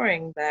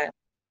ensuring that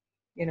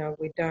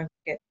we don't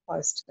get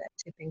close to that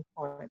tipping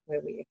point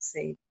where we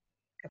exceed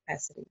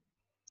capacity.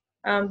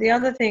 The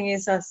other thing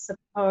is, I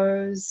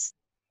suppose,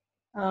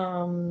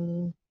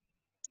 you've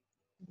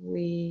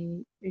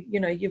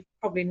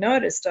probably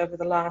noticed over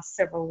the last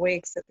several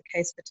weeks that the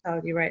case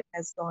fatality rate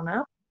has gone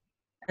up,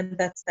 and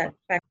that's that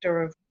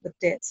factor of the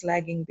deaths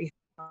lagging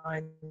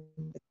behind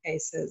the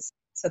cases.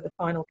 So the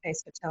final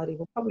case fatality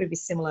will probably be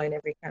similar in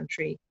every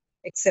country,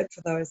 except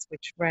for those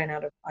which ran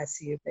out of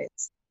ICU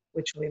beds,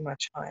 which will be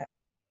much higher.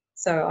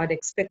 So I'd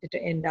expect it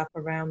to end up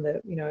around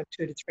the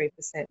 2 to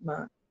 3%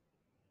 mark.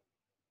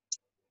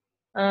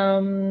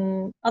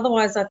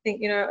 Otherwise, I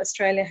think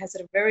Australia has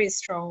a very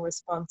strong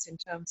response in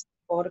terms of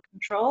border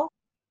control,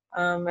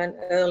 an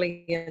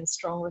early and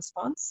strong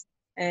response,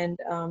 and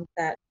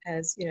that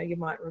has you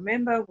might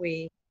remember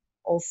we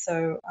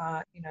also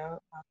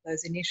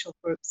those initial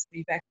groups of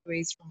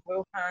evacuees from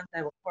Wuhan,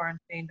 they were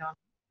quarantined on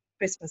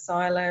Christmas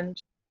Island.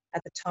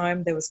 At the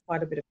time, there was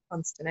quite a bit of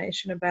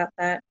consternation about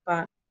that,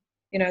 but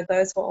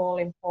those were all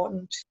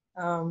important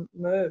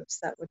moves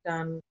that were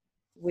done,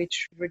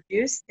 which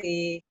reduced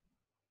the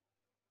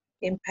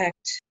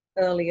impact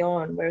early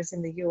on, whereas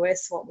in the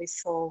US, what we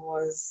saw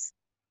was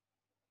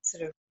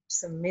sort of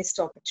some missed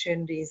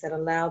opportunities that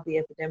allowed the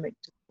epidemic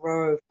to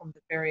grow from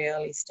the very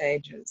early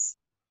stages.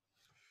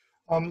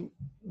 One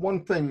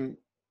thing,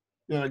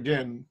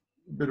 again,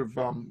 a bit of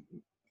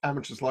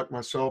amateurs like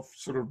myself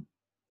sort of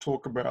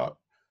talk about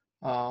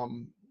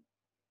the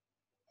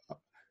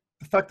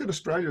fact that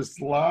Australia is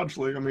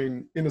largely,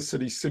 inner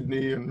city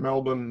Sydney and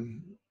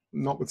Melbourne,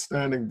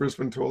 notwithstanding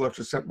Brisbane to a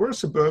lesser extent, we're a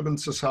suburban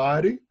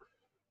society.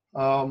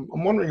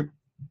 I'm wondering,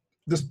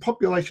 this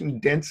population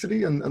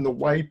density and the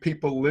way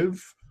people live,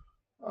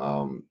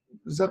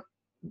 is that,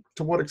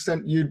 to what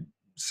extent you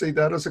see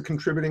that as a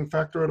contributing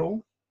factor at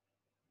all?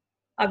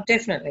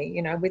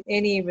 Definitely, with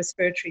any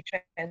respiratory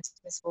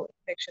transmissible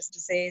infectious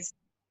disease,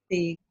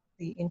 the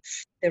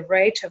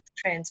rate of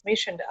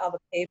transmission to other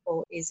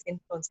people is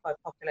influenced by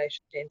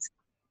population density.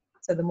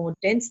 So the more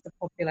dense the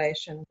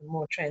population, the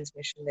more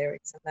transmission there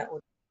is, and that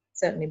would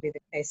certainly be the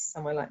case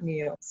somewhere like New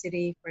York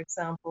City, for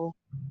example,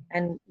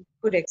 and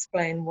could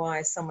explain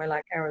why somewhere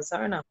like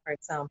Arizona, for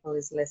example,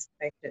 is less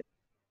affected,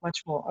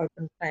 much more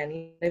open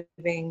plan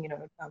living,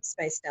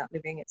 spaced out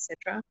living,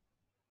 etc.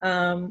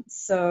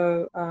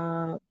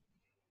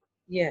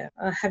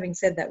 Having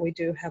said that, we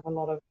do have a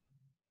lot of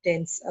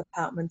dense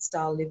apartment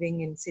style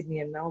living in Sydney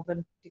and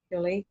Melbourne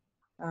particularly,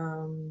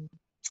 and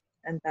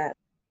that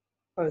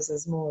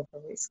poses more of a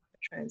risk for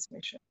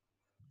transmission.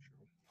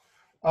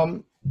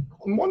 I'm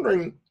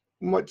wondering,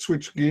 I might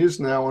switch gears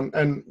now,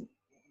 and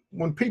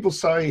when people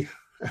say,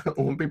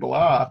 or when people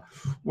are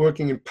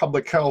working in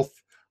public health,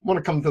 I want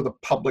to come to the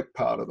public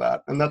part of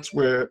that, and that's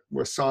where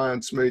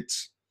science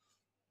meets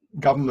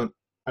government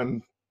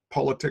and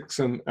politics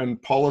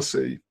and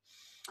policy.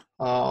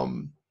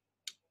 And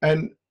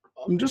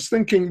I'm just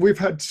thinking, we've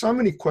had so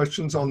many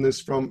questions on this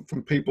from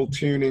people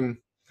tuning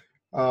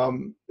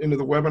into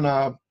the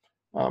webinar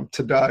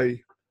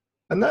today.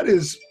 And that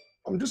is,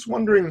 I'm just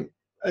wondering,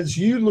 as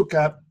you look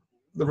at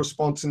the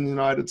response in the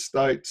United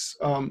States,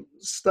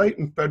 state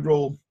and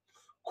federal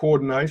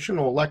coordination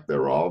or lack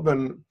thereof,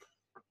 and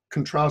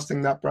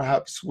contrasting that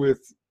perhaps with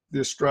the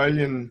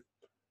Australian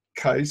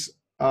case.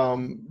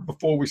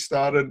 Before we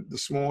started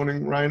this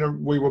morning, Raina,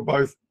 we were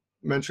both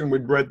mentioning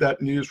we'd read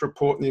that news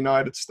report in the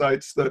United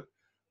States that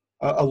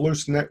a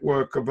loose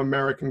network of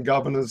American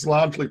governors,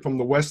 largely from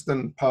the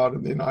western part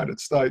of the United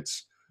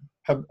States,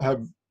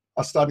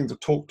 are starting to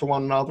talk to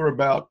one another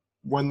about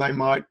when they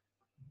might,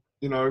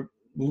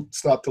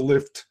 start to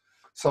lift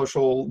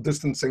social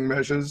distancing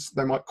measures.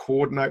 They might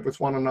coordinate with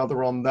one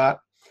another on that,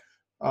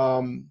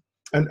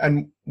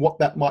 and what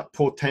that might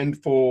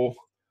portend for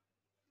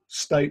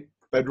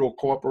state-federal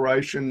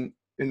cooperation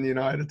in the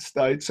United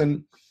States.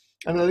 And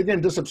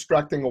again, just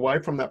abstracting away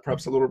from that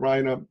perhaps a little,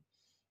 Raina,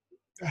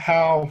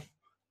 how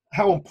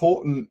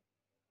important,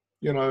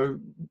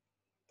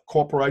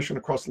 cooperation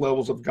across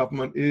levels of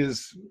government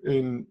is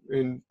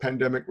in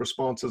pandemic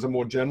response as a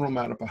more general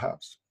matter,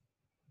 perhaps.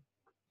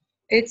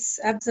 It's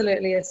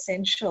absolutely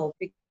essential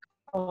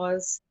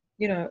because,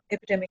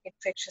 epidemic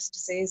infectious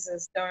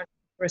diseases don't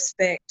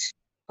respect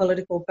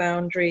political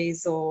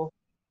boundaries or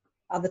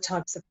other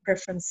types of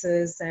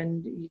preferences,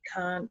 and you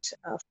can't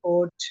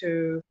afford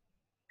to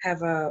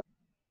have a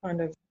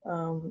kind of,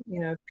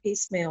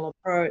 piecemeal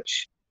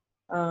approach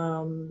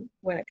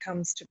when it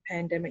comes to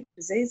pandemic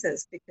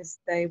diseases, because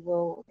they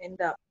will end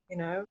up,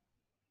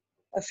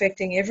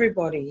 affecting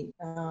everybody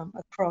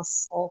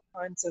across all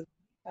kinds of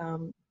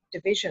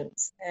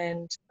divisions.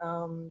 And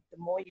the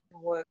more you can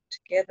work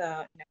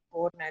together in a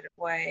coordinated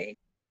way,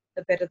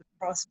 the better the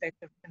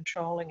prospect of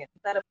controlling it.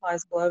 That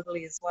applies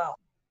globally as well.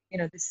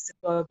 This is a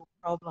global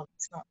problem.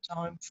 It's not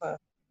time for,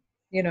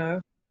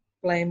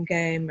 blame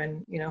game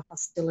and,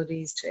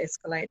 hostilities to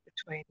escalate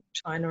between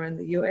China and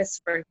the US,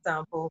 for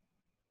example.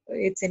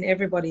 It's in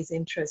everybody's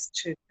interest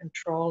to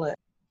control it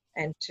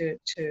and to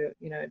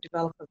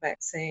develop a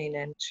vaccine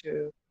and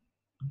to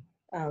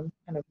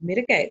kind of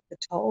mitigate the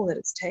toll that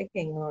it's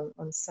taking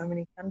on so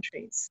many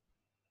countries.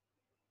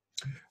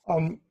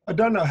 I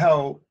don't know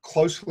how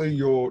closely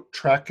you're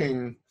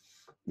tracking,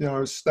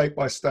 state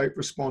by state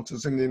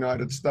responses in the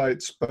United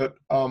States, but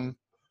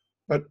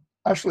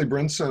Ashley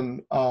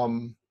Brinson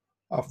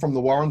from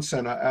the Warren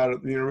Center out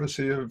at the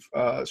University of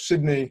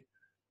Sydney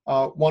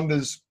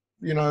wonders,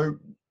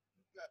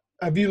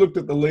 have you looked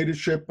at the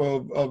leadership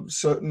of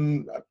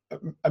certain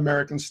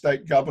American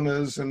state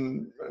governors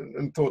and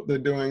thought they're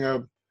doing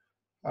a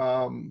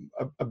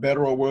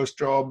better or worse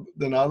job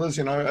than others?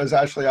 As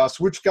Ashley asked,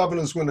 which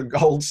governors win a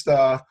gold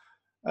star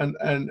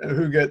and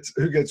who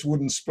gets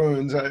wooden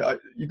spoons?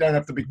 You don't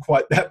have to be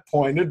quite that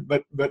pointed,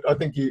 but I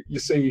think you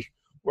see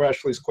where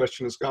Ashley's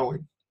question is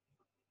going.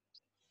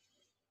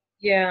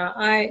 Yeah,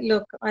 I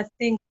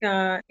think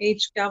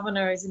each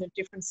governor is in a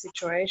different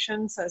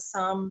situation. So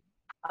some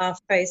are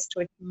faced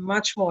with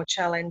much more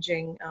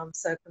challenging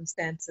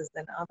circumstances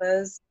than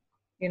others.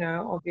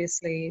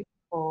 Obviously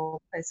for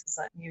places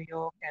like New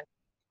York and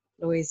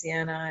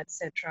Louisiana,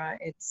 etc.,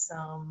 it's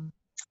a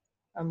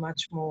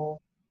much more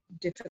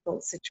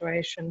difficult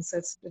situation. So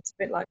it's a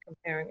bit like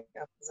comparing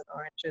apples and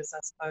oranges, I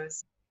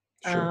suppose.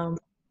 Sure.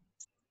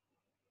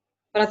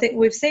 But I think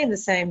we've seen the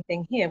same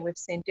thing here. We've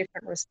seen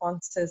different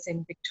responses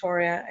in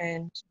Victoria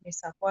and New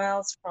South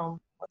Wales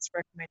from what's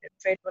recommended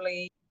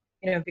federally.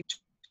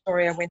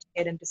 Victoria went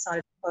ahead and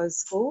decided to close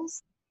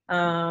schools,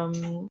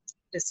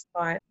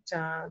 despite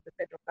the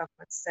federal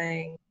government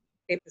saying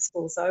keep the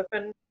schools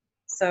open.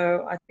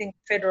 So I think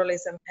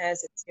federalism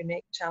has its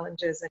unique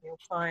challenges, and you'll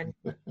find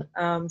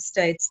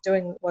states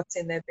doing what's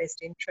in their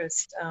best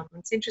interest.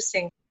 It's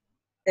interesting.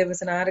 There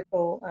was an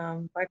article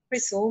by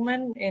Chris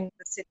Ullman in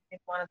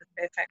one of the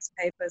Fairfax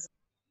papers,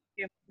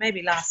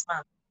 maybe last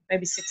month,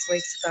 maybe 6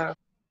 weeks ago,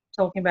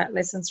 talking about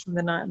lessons from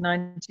the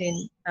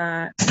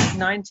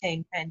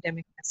 1919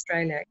 pandemic in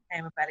Australia. It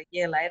came about a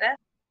year later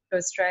to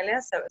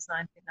Australia, so it was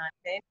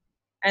 1919.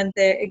 And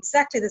they're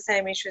exactly the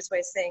same issues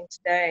we're seeing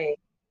today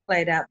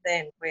played out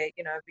then, where,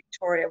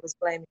 Victoria was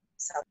blaming New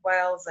South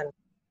Wales and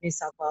New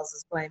South Wales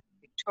was blaming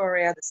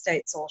Victoria. The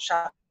states all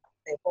shut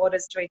their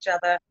borders to each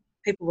other.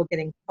 People were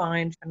getting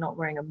fined for not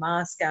wearing a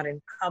mask out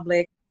in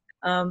public.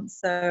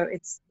 So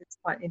it's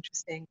quite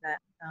interesting that,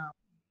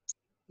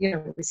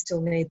 we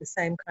still need the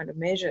same kind of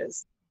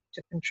measures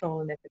to control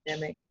an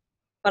epidemic.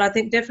 But I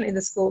think definitely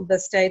the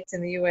states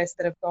in the US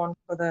that have gone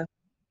for the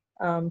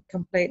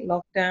complete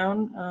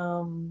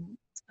lockdown,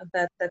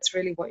 that's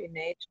really what you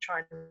need to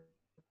try and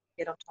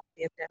get on top of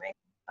the epidemic,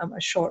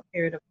 a short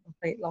period of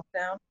complete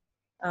lockdown,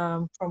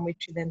 from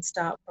which you then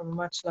start from a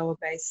much lower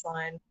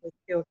baseline with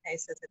fewer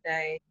cases a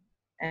day,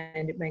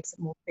 and it makes it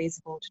more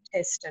feasible to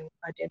test and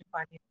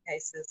identify new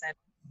cases and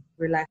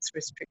relax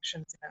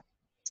restrictions in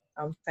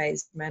a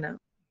phased manner.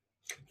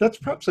 That's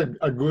perhaps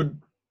a good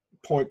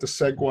point to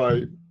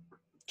segue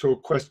to a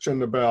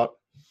question about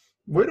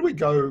where do we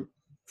go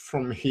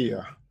from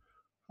here?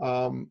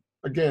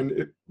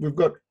 Again, we've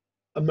got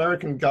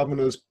American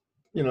governors,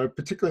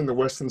 particularly in the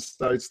Western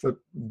states, that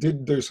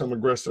did do some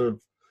aggressive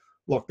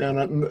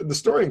lockdown. And the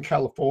story in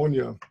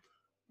California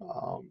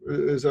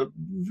is a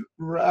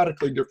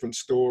radically different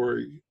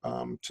story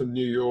to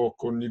New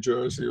York or New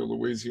Jersey or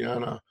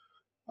Louisiana.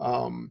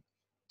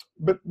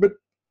 But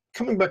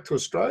coming back to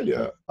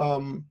Australia,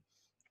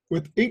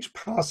 with each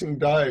passing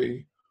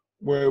day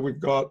where we've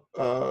got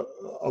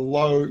a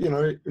low,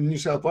 in New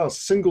South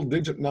Wales,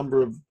 single-digit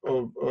number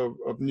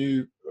of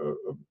new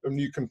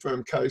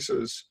confirmed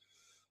cases,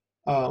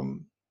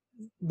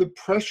 the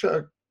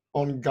pressure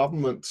on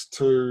governments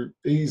to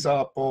ease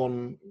up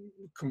on,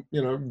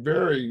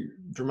 very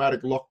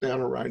dramatic lockdown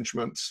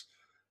arrangements,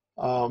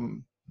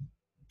 on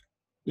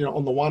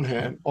the one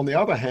hand. On the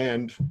other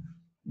hand,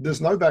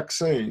 there's no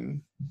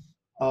vaccine.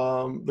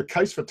 The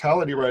case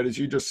fatality rate, as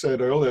you just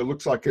said earlier,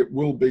 looks like it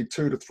will be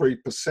 2 to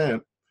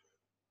 3%.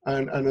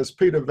 And as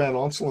Peter Van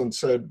Onselen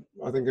said,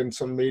 I think in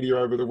some media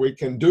over the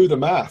weekend, do the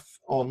math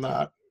on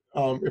that.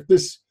 If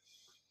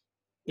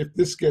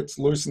this gets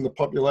loose in the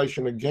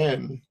population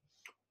again,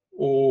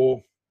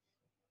 or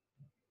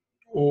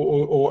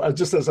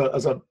just as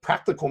a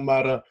practical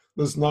matter,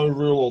 there's no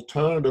real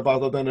alternative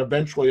other than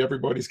eventually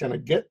everybody's going to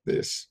get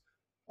this.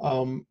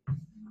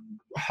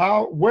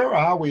 Where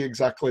are we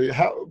exactly?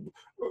 How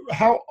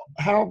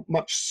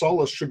much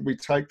solace should we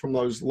take from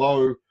those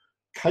low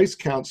case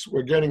counts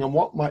we're getting, and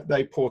what might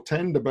they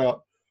portend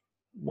about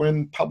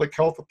when public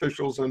health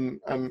officials and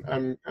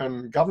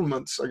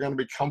governments are going to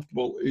be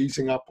comfortable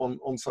easing up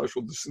on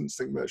social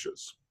distancing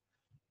measures?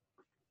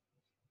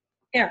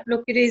 Yeah,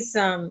 look, it is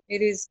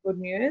good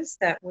news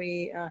that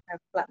we have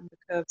flattened the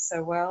curve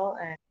so well,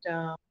 and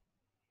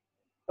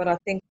but I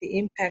think the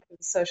impact of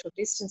the social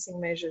distancing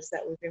measures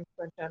that we've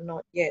implemented are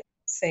not yet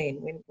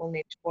seen. We'll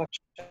need to watch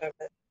over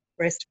the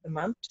rest of the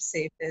month to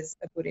see if there's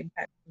a good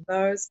impact from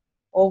those,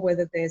 or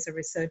whether there's a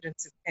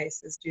resurgence of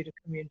cases due to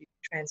community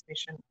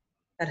transmission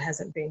that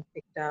hasn't been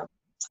picked up.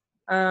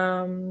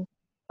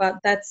 But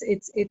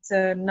it's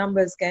a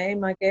numbers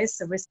game, I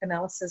guess, a risk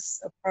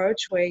analysis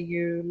approach where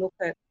you look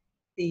at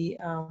the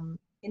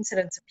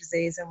incidence of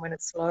disease, and when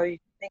it's low, you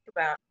can think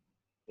about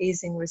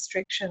easing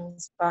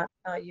restrictions, but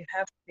you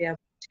have to be able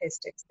to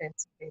test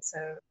extensively.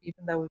 So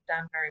even though we've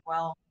done very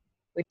well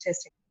with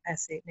testing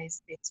capacity, it needs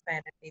to be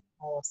expanded even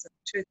more. So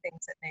the two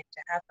things that need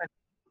to happen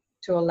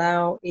to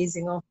allow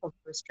easing off of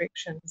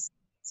restrictions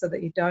so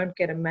that you don't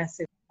get a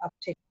massive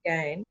uptick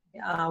again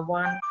are,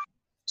 one,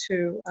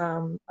 to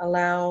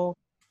allow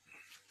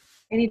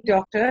any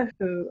doctor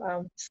who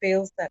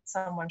feels that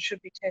someone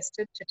should be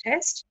tested to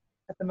test.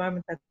 At the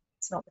moment,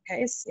 that's not the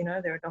case.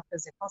 There are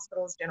doctors in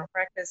hospitals, general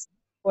practice,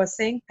 who are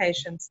seeing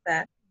patients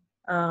that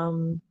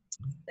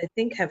they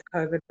think have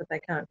COVID, but they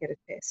can't get a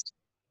test.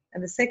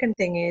 And the second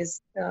thing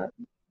is,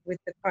 with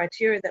the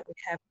criteria that we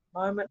have at the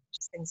moment, which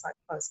is things like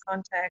close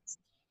contacts,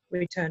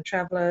 return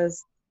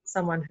travellers,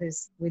 someone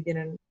who's within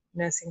a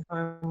nursing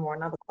home or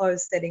another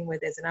closed setting where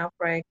there's an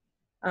outbreak,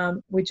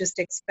 we just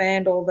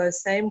expand all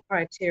those same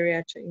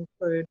criteria to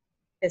include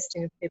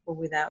testing of people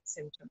without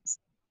symptoms.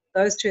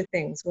 Those two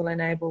things will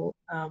enable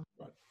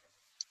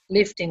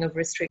lifting of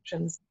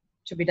restrictions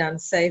to be done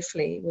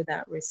safely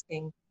without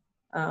risking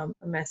a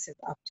massive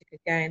uptick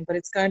again. But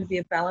it's going to be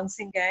a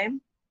balancing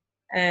game,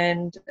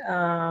 and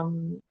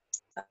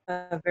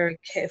a very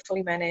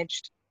carefully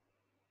managed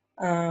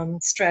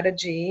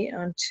strategy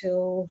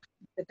until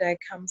the day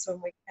comes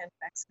when we can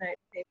vaccinate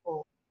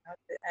people.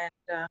 And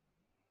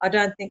I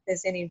don't think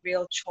there's any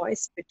real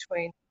choice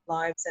between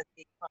lives and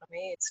the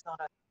economy.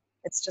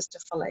 It's just a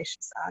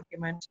fallacious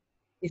argument.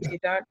 If you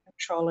don't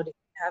control it, if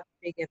you have a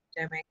big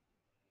epidemic,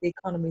 the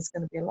economy is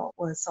going to be a lot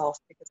worse off,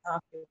 because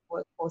half your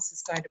workforce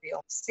is going to be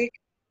off sick,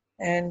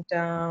 and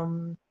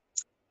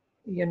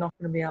you're not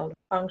going to be able to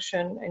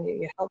function, and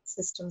your health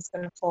system's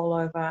going to fall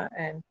over.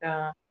 And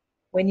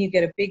when you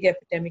get a big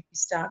epidemic, you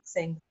start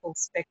seeing the full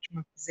spectrum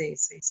of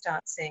disease. So you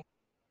start seeing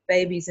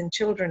babies and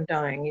children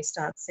dying. You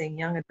start seeing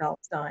young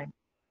adults dying,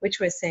 which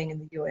we're seeing in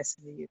the US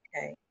and the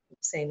UK. We've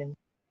seen in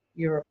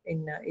Europe,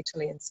 in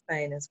Italy and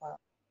Spain as well.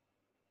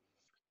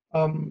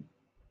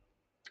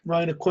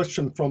 Ryan, a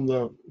question from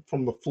the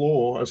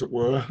floor, as it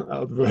were,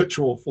 the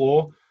virtual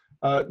floor.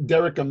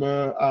 Derek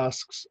Amur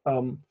asks,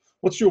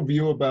 what's your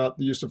view about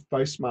the use of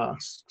face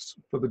masks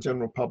for the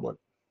general public?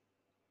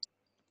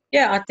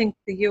 Yeah, I think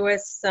the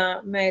US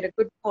made a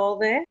good call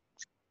there.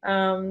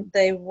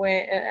 They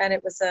went, and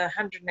it was a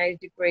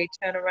 180-degree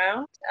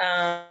turnaround.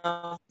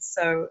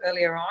 So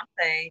earlier on,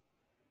 they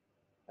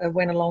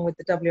went along with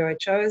the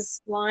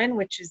WHO's line,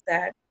 which is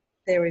that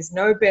there is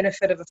no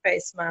benefit of a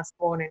face mask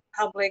worn in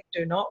public.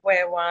 Do not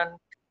wear one.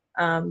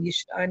 You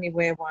should only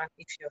wear one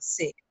if you're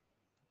sick,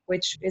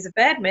 which is a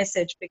bad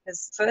message,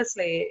 because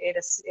firstly, it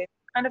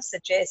kind of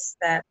suggests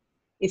that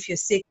if you're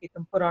sick, you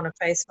can put on a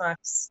face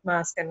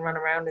mask and run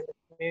around in the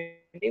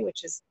community,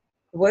 which is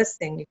the worst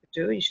thing you could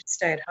do. You should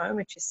stay at home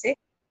if you're sick.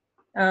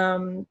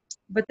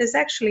 But there's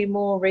actually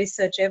more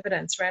research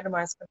evidence,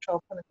 randomized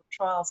controlled clinical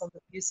trials on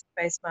the use of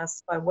face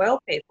masks by well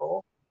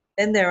people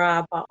than there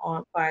are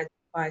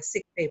by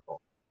sick people.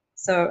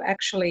 So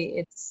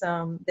actually,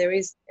 there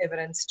is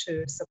evidence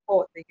to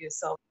support the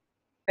use of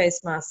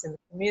face masks in the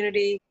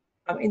community.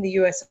 In the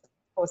US, of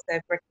course,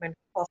 they've recommended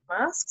cloth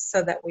masks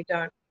so that we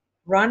don't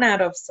run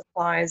out of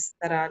supplies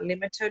that are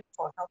limited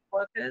for health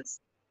workers.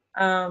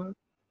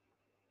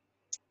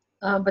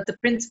 But the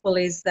principle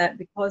is that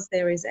because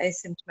there is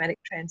asymptomatic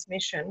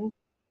transmission,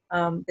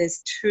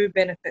 there's two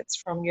benefits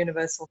from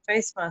universal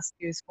face mask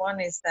use. One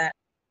is that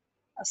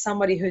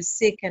somebody who's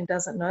sick and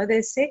doesn't know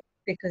they're sick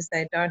because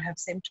they don't have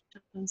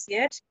symptoms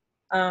yet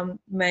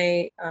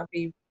may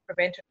be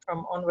prevented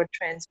from onward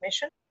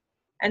transmission.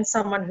 And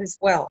someone who's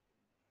well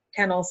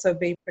can also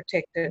be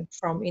protected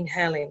from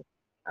inhaling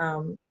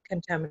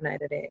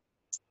contaminated air.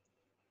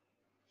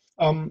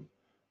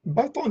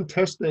 Both on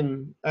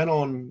testing and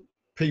on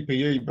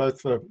PPE,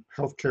 both for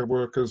healthcare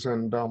workers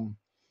and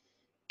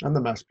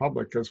the mass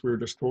public, as we were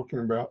just talking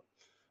about.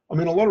 I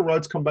mean, a lot of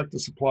roads come back to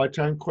supply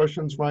chain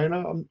questions,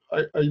 Raina.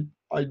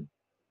 I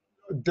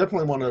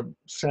definitely want to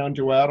sound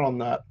you out on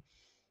that.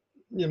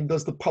 You know,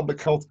 does the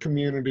public health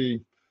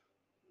community,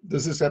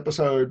 does this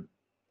episode,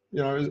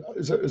 you know,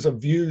 is a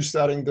view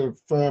starting to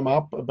firm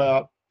up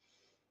about,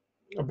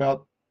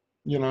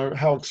 you know,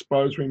 how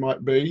exposed we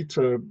might be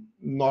to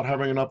not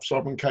having enough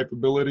sovereign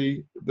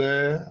capability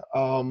there?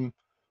 I'm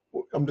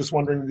just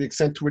wondering the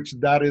extent to which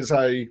that is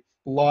a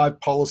live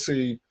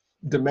policy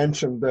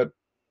dimension that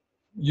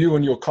you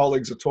and your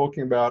colleagues are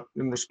talking about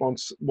in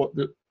response, what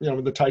the, you know,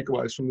 the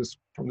takeaways from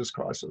this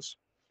crisis.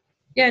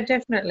 Yeah,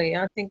 definitely.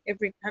 I think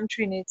every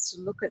country needs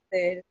to look at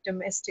their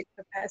domestic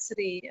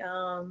capacity.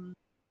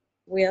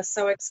 We are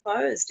so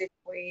exposed if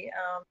we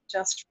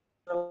just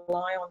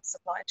rely on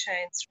supply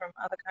chains from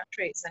other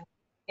countries. And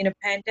in a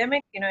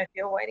pandemic, you know, if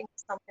you're waiting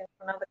for something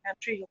from another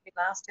country, you'll be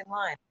last in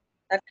line.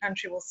 That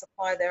country will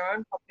supply their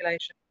own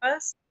population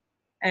first.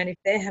 And if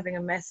they're having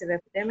a massive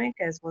epidemic,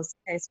 as was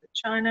the case with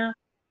China,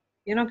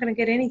 you're not going to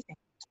get anything.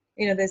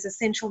 You know, there's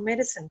essential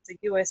medicines. The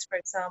US, for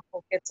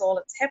example, gets all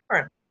its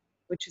heparin,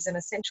 which is an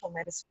essential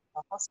medicine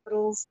for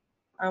hospitals,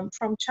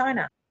 from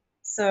China.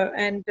 So,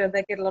 and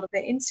they get a lot of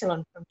their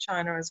insulin from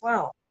China as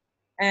well.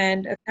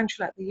 And a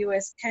country like the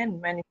US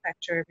can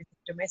manufacture everything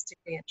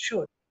domestically and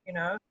should, you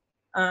know.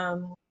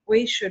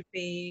 We should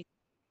be,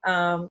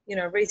 you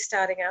know,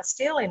 restarting our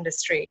steel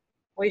industry.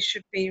 We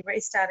should be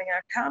restarting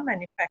our car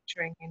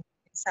manufacturing in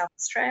South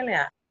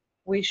Australia.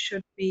 We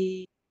should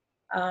be,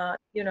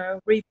 you know,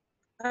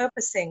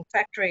 repurposing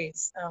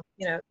factories.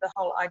 You know, the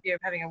whole idea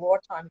of having a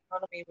wartime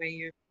economy where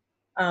you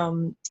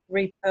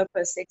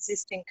repurpose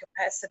existing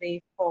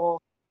capacity for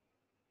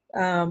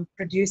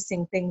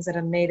producing things that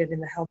are needed in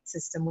the health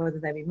system, whether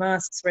they be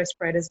masks,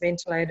 respirators,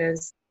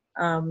 ventilators,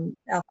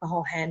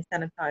 alcohol, hand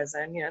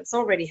sanitizer. And, you know, it's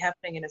already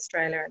happening in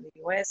Australia and the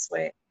US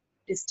where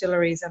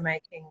distilleries are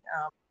making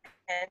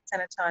hand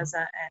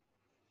sanitizer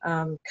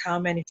and car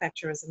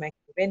manufacturers are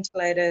making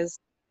ventilators.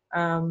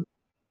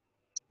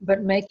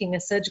 But making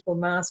a surgical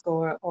mask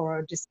or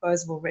a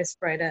disposable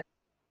respirator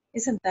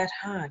isn't that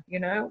hard, you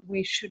know.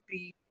 We should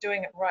be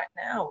doing it right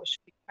now. We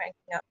should be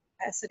cranking up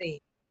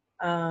capacity.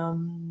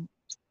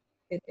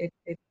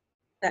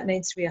 That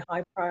needs to be a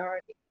high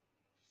priority,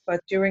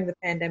 both during the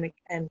pandemic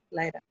and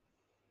later.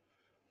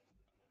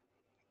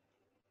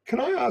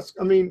 Can I ask,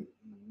 I mean,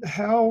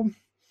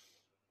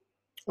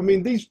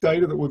 these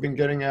data that we've been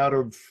getting out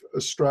of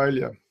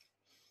Australia,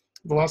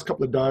 the last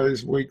couple of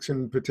days, weeks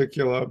in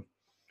particular,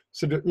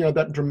 so that, you know,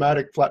 that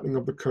dramatic flattening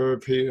of the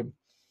curve here,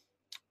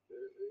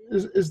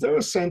 is there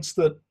a sense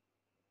that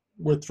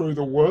we're through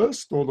the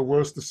worst, or the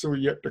worst is still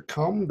yet to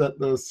come, that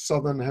the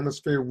Southern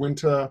Hemisphere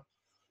winter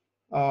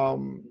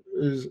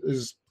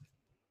is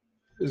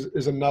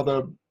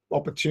another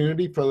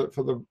opportunity for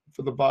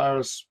the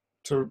virus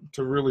to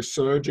really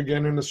surge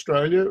again in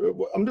Australia?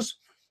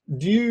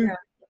 Do you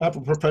have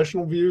a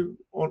professional view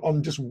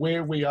on just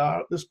where we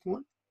are at this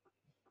point?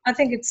 I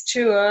think it's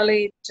too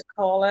early to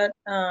call it.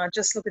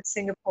 Just look at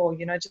Singapore.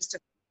 You know, just a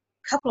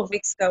couple of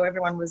weeks ago,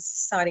 everyone was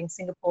citing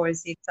Singapore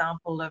as the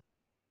example of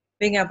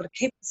being able to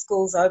keep the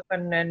schools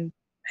open and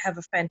have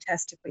a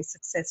fantastically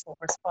successful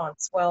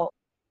response. Well,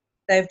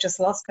 they've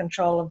just lost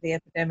control of the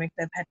epidemic.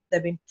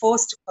 They've been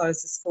forced to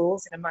close the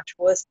schools in a much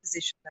worse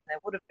position than they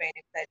would have been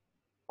if they'd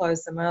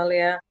closed them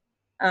earlier.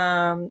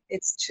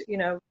 You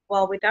know,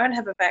 while we don't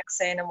have a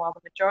vaccine and while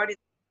the majority of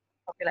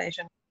the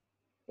population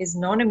is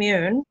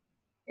non-immune,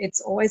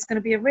 it's always going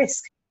to be a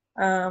risk.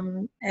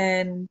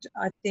 And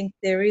I think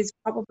there is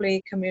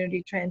probably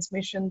community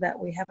transmission that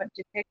we haven't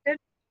detected.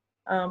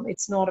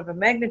 It's not of a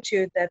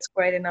magnitude that's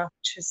great enough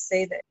to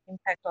see the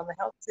impact on the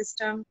health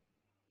system.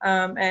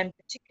 And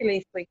particularly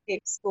if we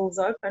keep schools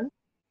open,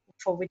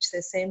 for which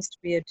there seems to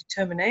be a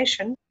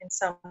determination in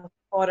some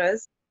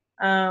quarters,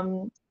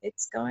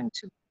 it's going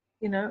to,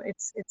 you know,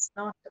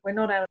 we're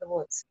not out of the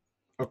woods.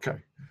 Okay.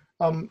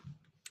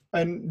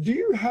 And do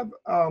you have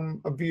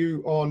a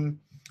view on,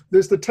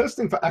 there's the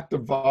testing for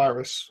active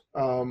virus,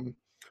 but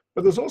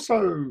there's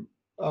also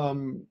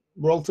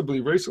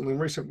relatively recently, in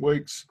recent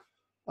weeks,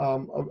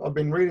 I've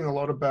been reading a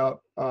lot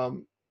about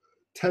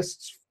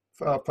tests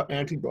for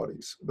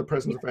antibodies, the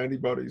presence of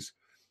antibodies.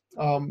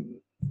 Um,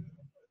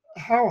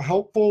 how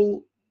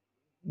helpful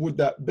would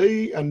that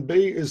be? And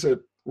B, is it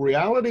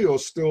reality or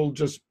still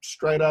just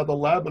straight out of the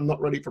lab and not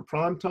ready for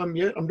prime time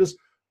yet?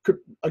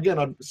 Again,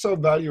 I'd so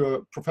value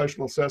a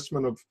professional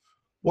assessment of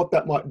what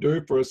that might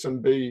do for us,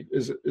 and B,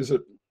 is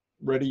it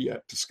ready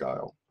yet to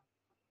scale?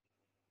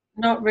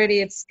 Not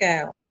ready at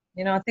scale.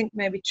 I think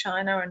maybe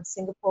China and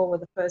Singapore were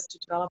the first to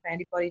develop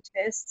antibody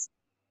tests.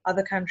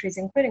 Other countries,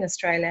 including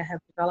Australia, have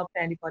developed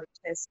antibody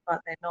tests,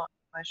 but they're not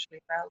commercially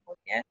available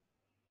yet.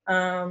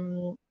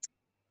 Um,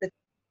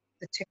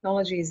 the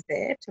technology is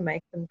there to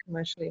make them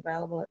commercially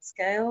available at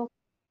scale.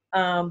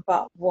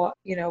 But I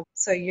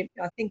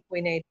think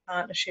we need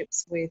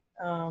partnerships with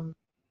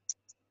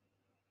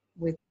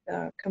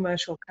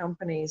commercial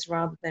companies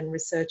rather than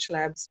research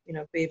labs,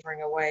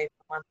 beavering away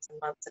for months and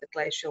months at a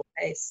glacial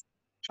pace,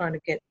 trying to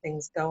get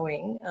things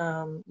going.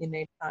 You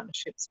need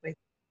partnerships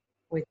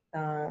with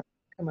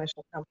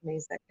commercial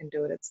companies that can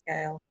do it at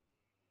scale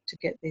to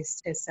get these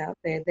tests out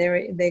there.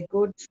 They're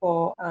good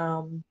for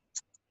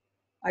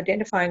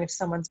identifying if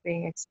someone's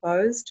being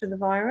exposed to the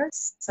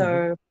virus.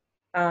 So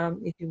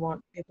if you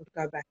want people to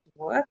go back to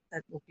work,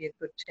 that will be a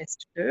good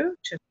test to do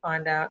to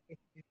find out if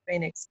you've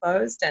been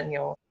exposed and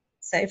you're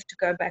safe to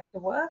go back to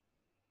work.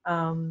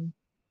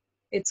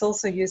 It's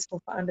also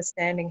useful for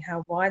understanding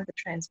how wide the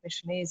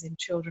transmission is in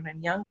children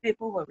and young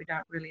people, where we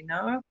don't really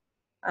know.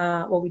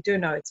 Well, we do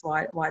know it's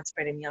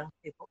widespread in young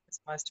people because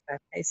most of our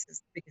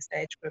cases, the biggest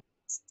age group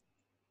is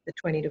the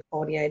 20 to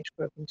 40 age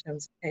group in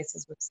terms of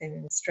cases we've seen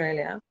in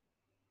Australia.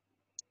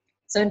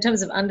 So in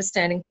terms of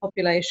understanding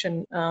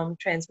population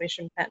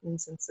transmission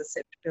patterns and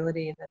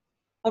susceptibility in the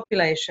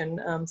population,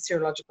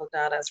 serological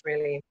data is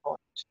really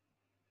important.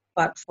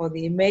 But for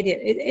the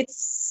immediate,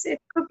 it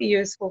could be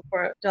useful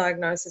for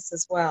diagnosis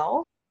as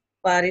well,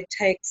 but it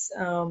takes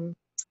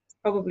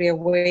probably a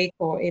week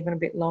or even a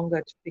bit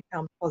longer to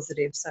become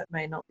positive, so it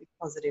may not be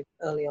positive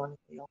early on in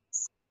the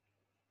illness.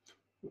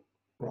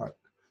 Right.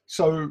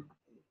 So,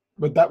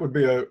 but that would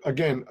be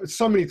again,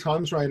 so many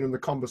times, Raina, in the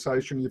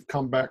conversation, you've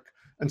come back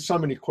and so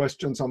many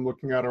questions I'm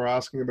looking at are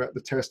asking about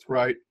the test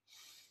rate.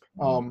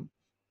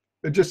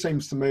 It just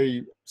seems to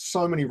me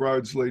so many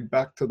roads lead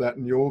back to that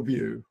in your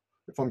view,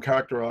 if I'm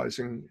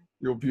characterizing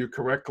your view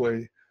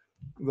correctly,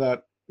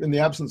 that in the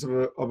absence of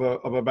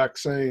a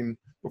vaccine,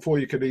 before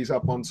you could ease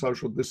up on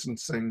social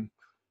distancing,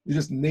 you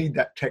just need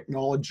that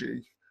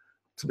technology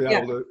to be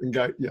able to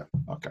engage. Yeah,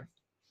 okay.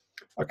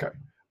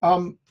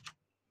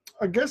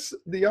 I guess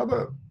the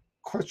other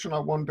question I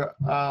wanted to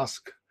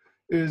ask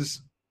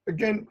is,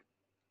 again,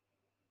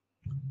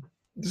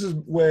 this is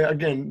where,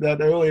 again,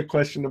 that earlier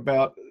question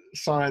about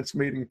science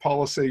meeting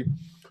policy.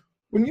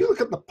 When you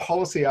look at the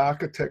policy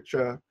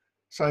architecture,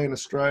 say in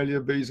Australia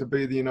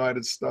vis-a-vis the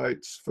United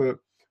States, for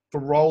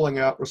rolling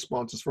out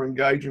responses, for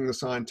engaging the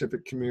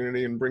scientific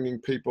community and bringing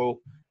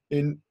people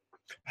in,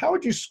 how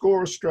would you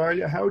score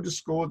Australia? How would you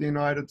score the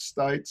United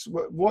States?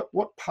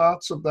 What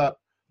parts of that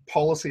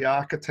policy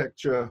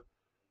architecture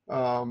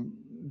are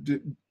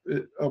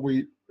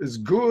we is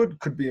good,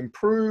 could be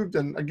improved?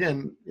 And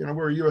again,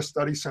 we're a US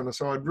study center,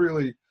 so I'd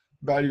really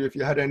value if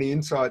you had any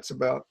insights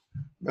about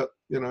the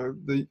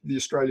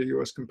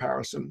Australia-US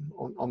comparison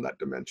on that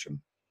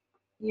dimension.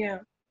 Yeah,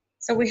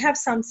 so we have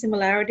some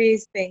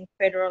similarities being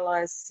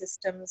federalized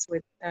systems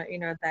with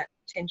that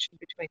tension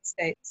between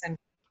states and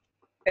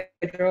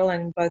federal,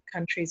 and in both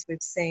countries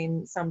we've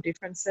seen some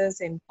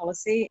differences in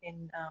policy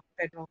in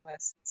federal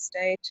versus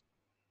state.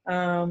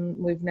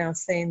 We've now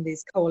seen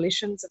these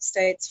coalitions of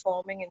states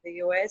forming in the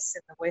US,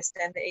 in the West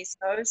and the East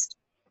Coast.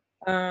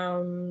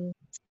 And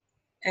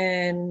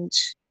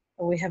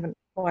we haven't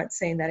quite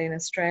seen that in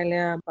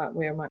Australia, but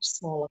we're a much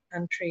smaller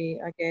country,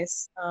 I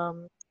guess.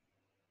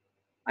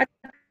 I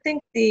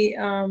think the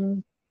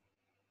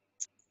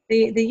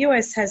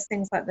US has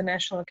things like the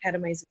National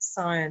Academies of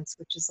Science,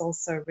 which is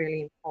also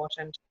really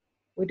important.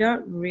 We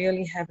don't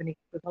really have an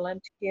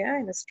equivalent here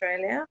in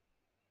Australia.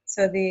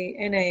 So the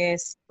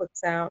NAS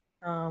puts out,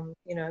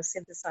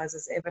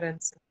 synthesizes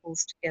evidence and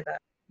pulls together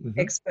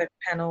expert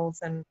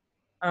panels and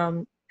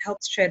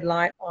helps shed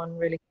light on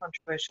really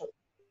controversial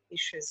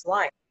issues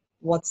like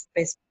what's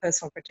the best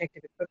personal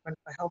protective equipment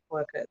for health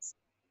workers.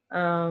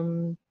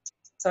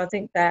 So I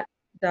think that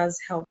does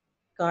help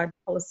guide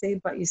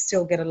policy, but you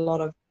still get a lot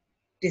of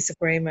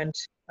disagreement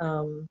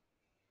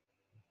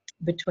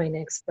between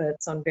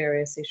experts on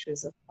various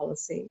issues of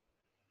policy.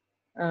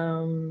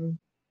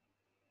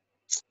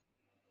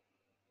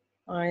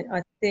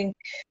 I think,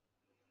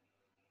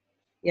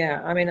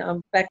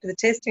 I'm back to the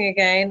testing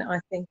again. I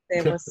think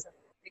there were some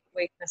big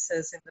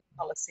weaknesses in the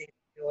policy in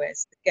the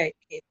US, the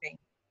gatekeeping.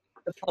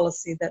 The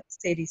policy that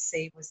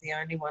CDC was the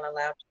only one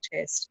allowed to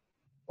test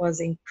was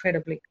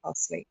incredibly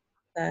costly.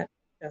 That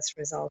just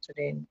resulted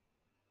in,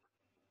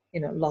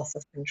 loss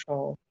of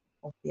control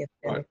of the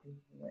epidemic in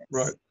the US.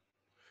 Right.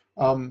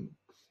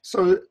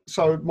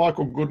 So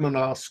Michael Goodman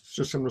asks,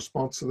 just in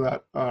response to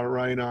that,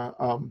 Raina,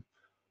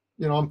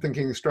 I'm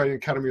thinking Australian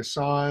Academy of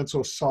Science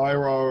or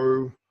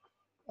CSIRO,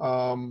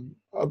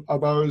 are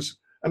those.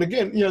 And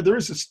again, there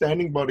is a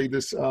standing body,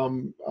 this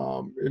in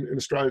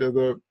Australia,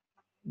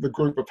 the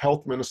group of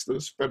health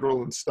ministers,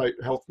 federal and state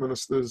health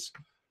ministers,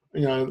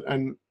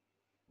 and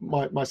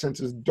my sense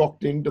is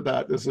docked into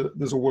that.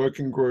 There's a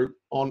working group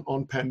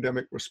on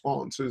pandemic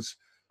response as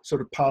sort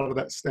of part of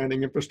that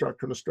standing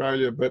infrastructure in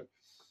Australia. But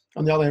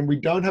on the other hand, we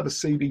don't have a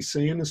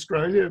CDC in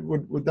Australia.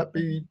 Would that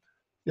be,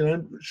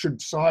 should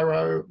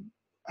CSIRO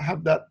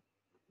have that,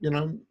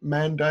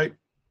 mandate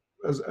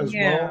as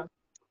well?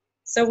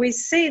 So we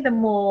see the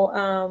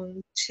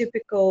more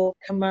typical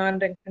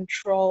command and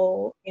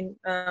control in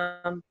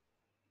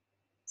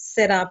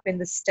set up in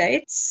the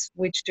States,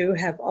 which do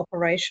have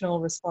operational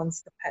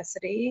response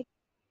capacity.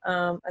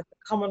 At the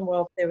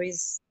Commonwealth, there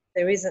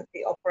isn't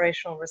the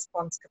operational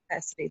response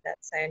capacity that,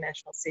 say, a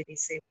national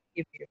CDC would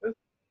give you.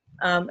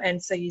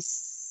 And so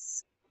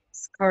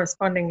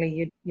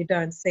correspondingly, you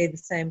don't see the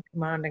same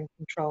command and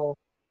control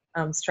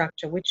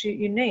structure, which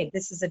you need.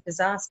 This is a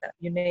disaster.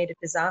 You need a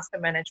disaster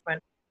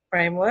management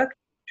framework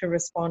to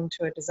respond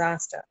to a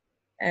disaster.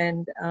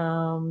 And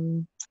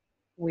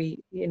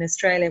in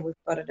Australia, we've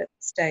got it at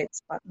the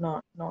States, but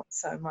not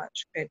so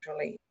much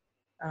federally.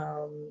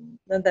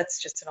 That's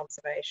just an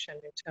observation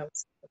in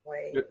terms of the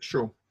way,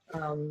 sure.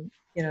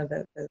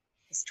 The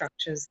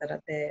structures that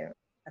are there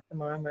at the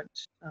moment.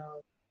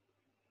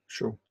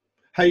 Sure.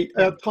 Hey,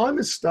 our time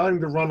is starting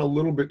to run a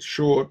little bit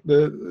short.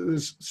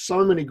 There's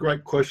so many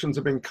great questions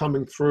have been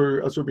coming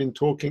through as we've been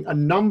talking. A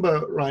number,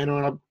 Raina,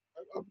 and I've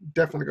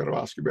definitely got to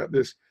ask you about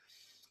this.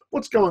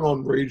 What's going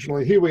on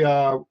regionally? Here we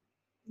are,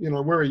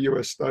 we're a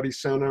US study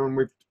center, and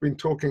we've been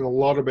talking a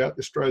lot about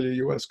the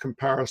Australia-US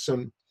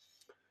comparison.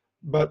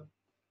 But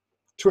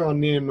to our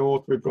near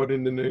north, we've got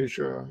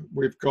Indonesia,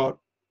 we've got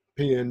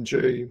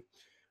PNG,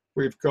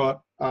 we've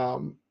got,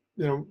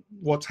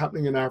 what's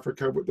happening in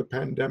Africa with the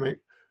pandemic.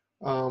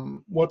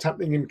 What's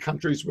happening in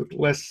countries with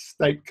less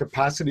state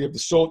capacity of the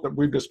sort that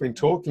we've just been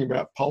talking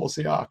about,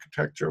 policy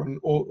architecture and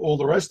all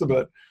the rest of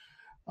it.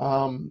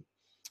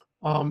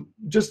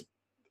 Just,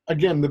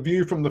 again, the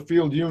view from the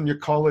field, you and your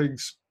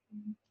colleagues,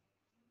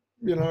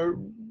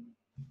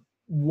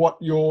 what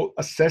you're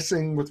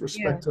assessing with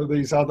respect to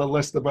these other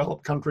less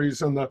developed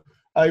countries and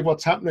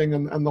what's happening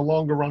and the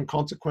longer run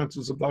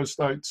consequences of those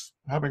states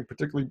having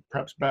particularly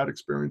perhaps bad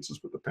experiences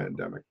with the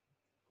pandemic.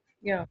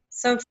 Yeah.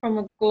 So from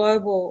a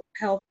global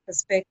health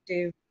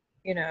perspective,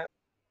 the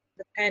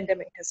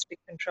pandemic has to be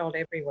controlled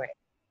everywhere.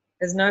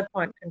 There's no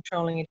point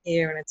controlling it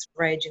here and it's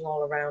raging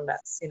all around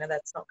us.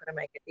 That's not going to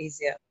make it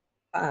easier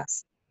for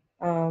us.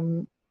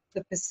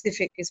 The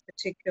Pacific is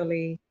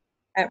particularly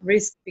at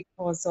risk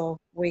because of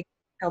weak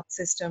health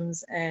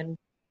systems and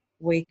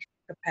weak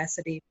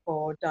capacity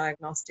for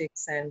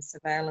diagnostics and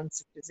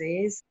surveillance of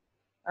disease.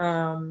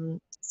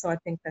 So I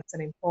think that's an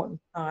important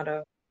part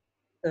of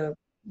the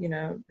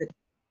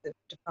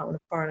Department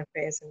of Foreign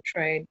Affairs and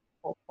Trade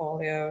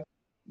portfolio.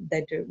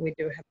 We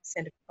do have the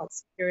Centre for Health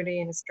Security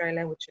in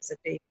Australia, which is a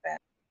DFAT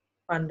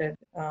funded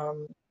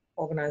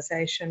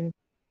organisation,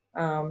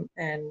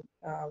 and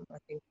I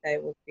think they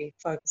would be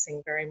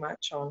focusing very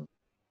much on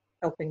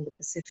helping the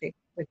Pacific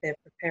with their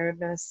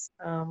preparedness.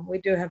 We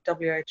do have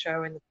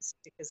WHO in the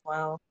Pacific as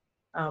well,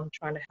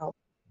 trying to help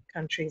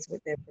countries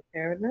with their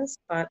preparedness,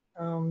 but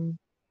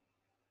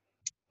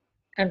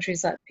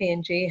countries like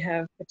PNG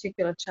have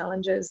particular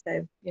challenges.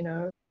 They've,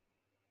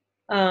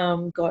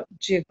 got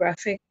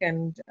geographic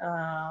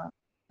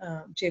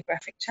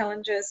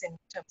challenges in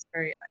terms of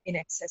very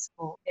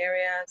inaccessible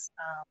areas,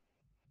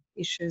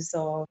 issues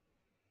of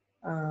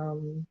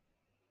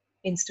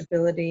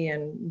instability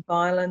and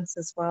violence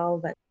as well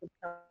that could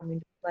come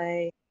into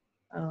play.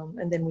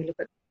 And then we look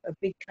at a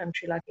big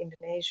country like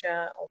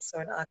Indonesia, also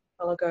an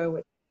archipelago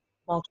with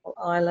multiple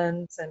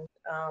islands, and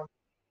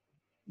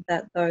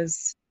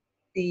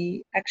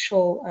the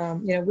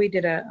actual, we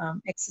did a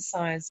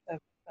exercise of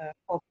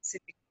called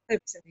Pacific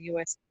Eclipse in the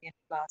US at the end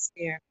of last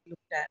year. We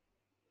looked at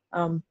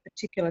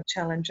particular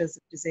challenges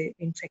of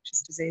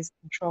infectious disease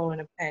control in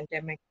a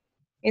pandemic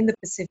in the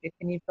Pacific,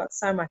 and you've got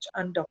so much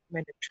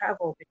undocumented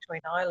travel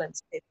between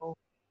islands. People,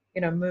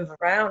 move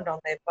around on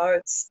their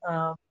boats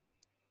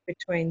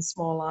between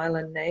small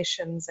island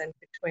nations and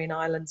between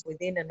islands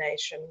within a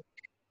nation.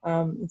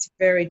 It's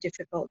very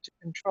difficult to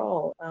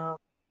control.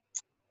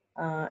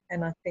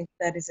 And I think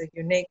that is a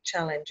unique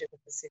challenge in the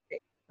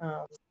Pacific.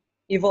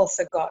 You've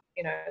also got,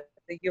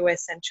 the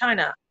US and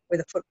China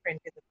with a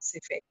footprint in the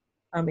Pacific.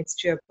 It's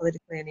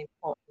geopolitically an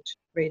important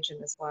region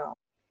as well.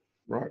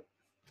 Right.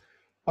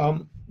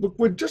 Look,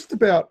 we're just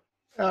about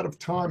out of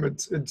time.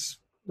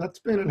 That's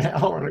been an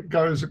hour and it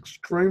goes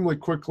extremely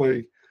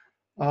quickly.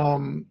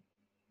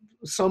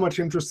 So much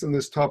interest in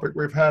this topic.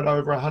 We've had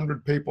over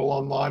 100 people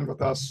online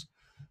with us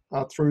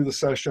through the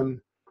session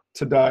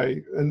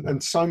today,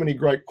 and so many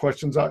great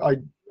questions. I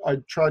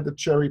tried to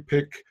cherry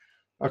pick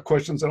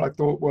questions that I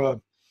thought were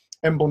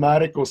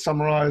emblematic or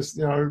summarized,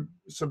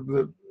 sort of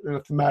in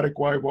a thematic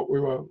way what we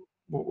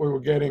were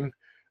getting.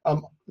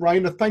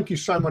 Raina, thank you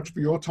so much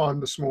for your time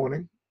this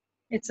morning.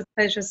 It's a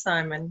pleasure,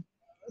 Simon.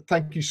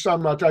 Thank you so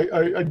much.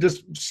 I'm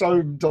just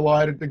so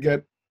delighted to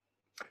get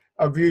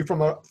a view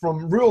from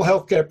real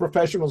healthcare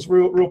professionals,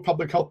 real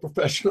public health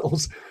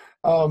professionals,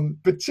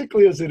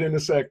 particularly as it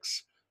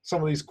intersects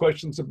some of these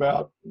questions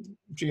about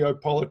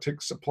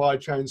geopolitics, supply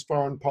chains,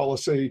 foreign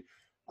policy.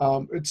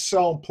 It's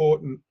so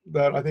important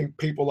that I think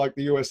people like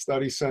the US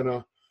Study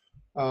Center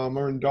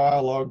are in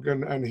dialogue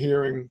and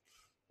hearing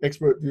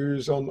expert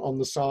views on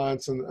the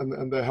science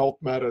and the health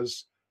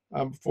matters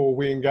before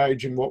we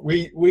engage in what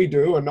we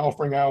do, and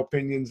offering our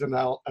opinions and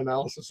our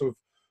analysis of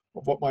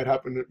what might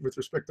happen with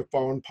respect to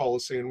foreign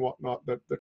policy and whatnot that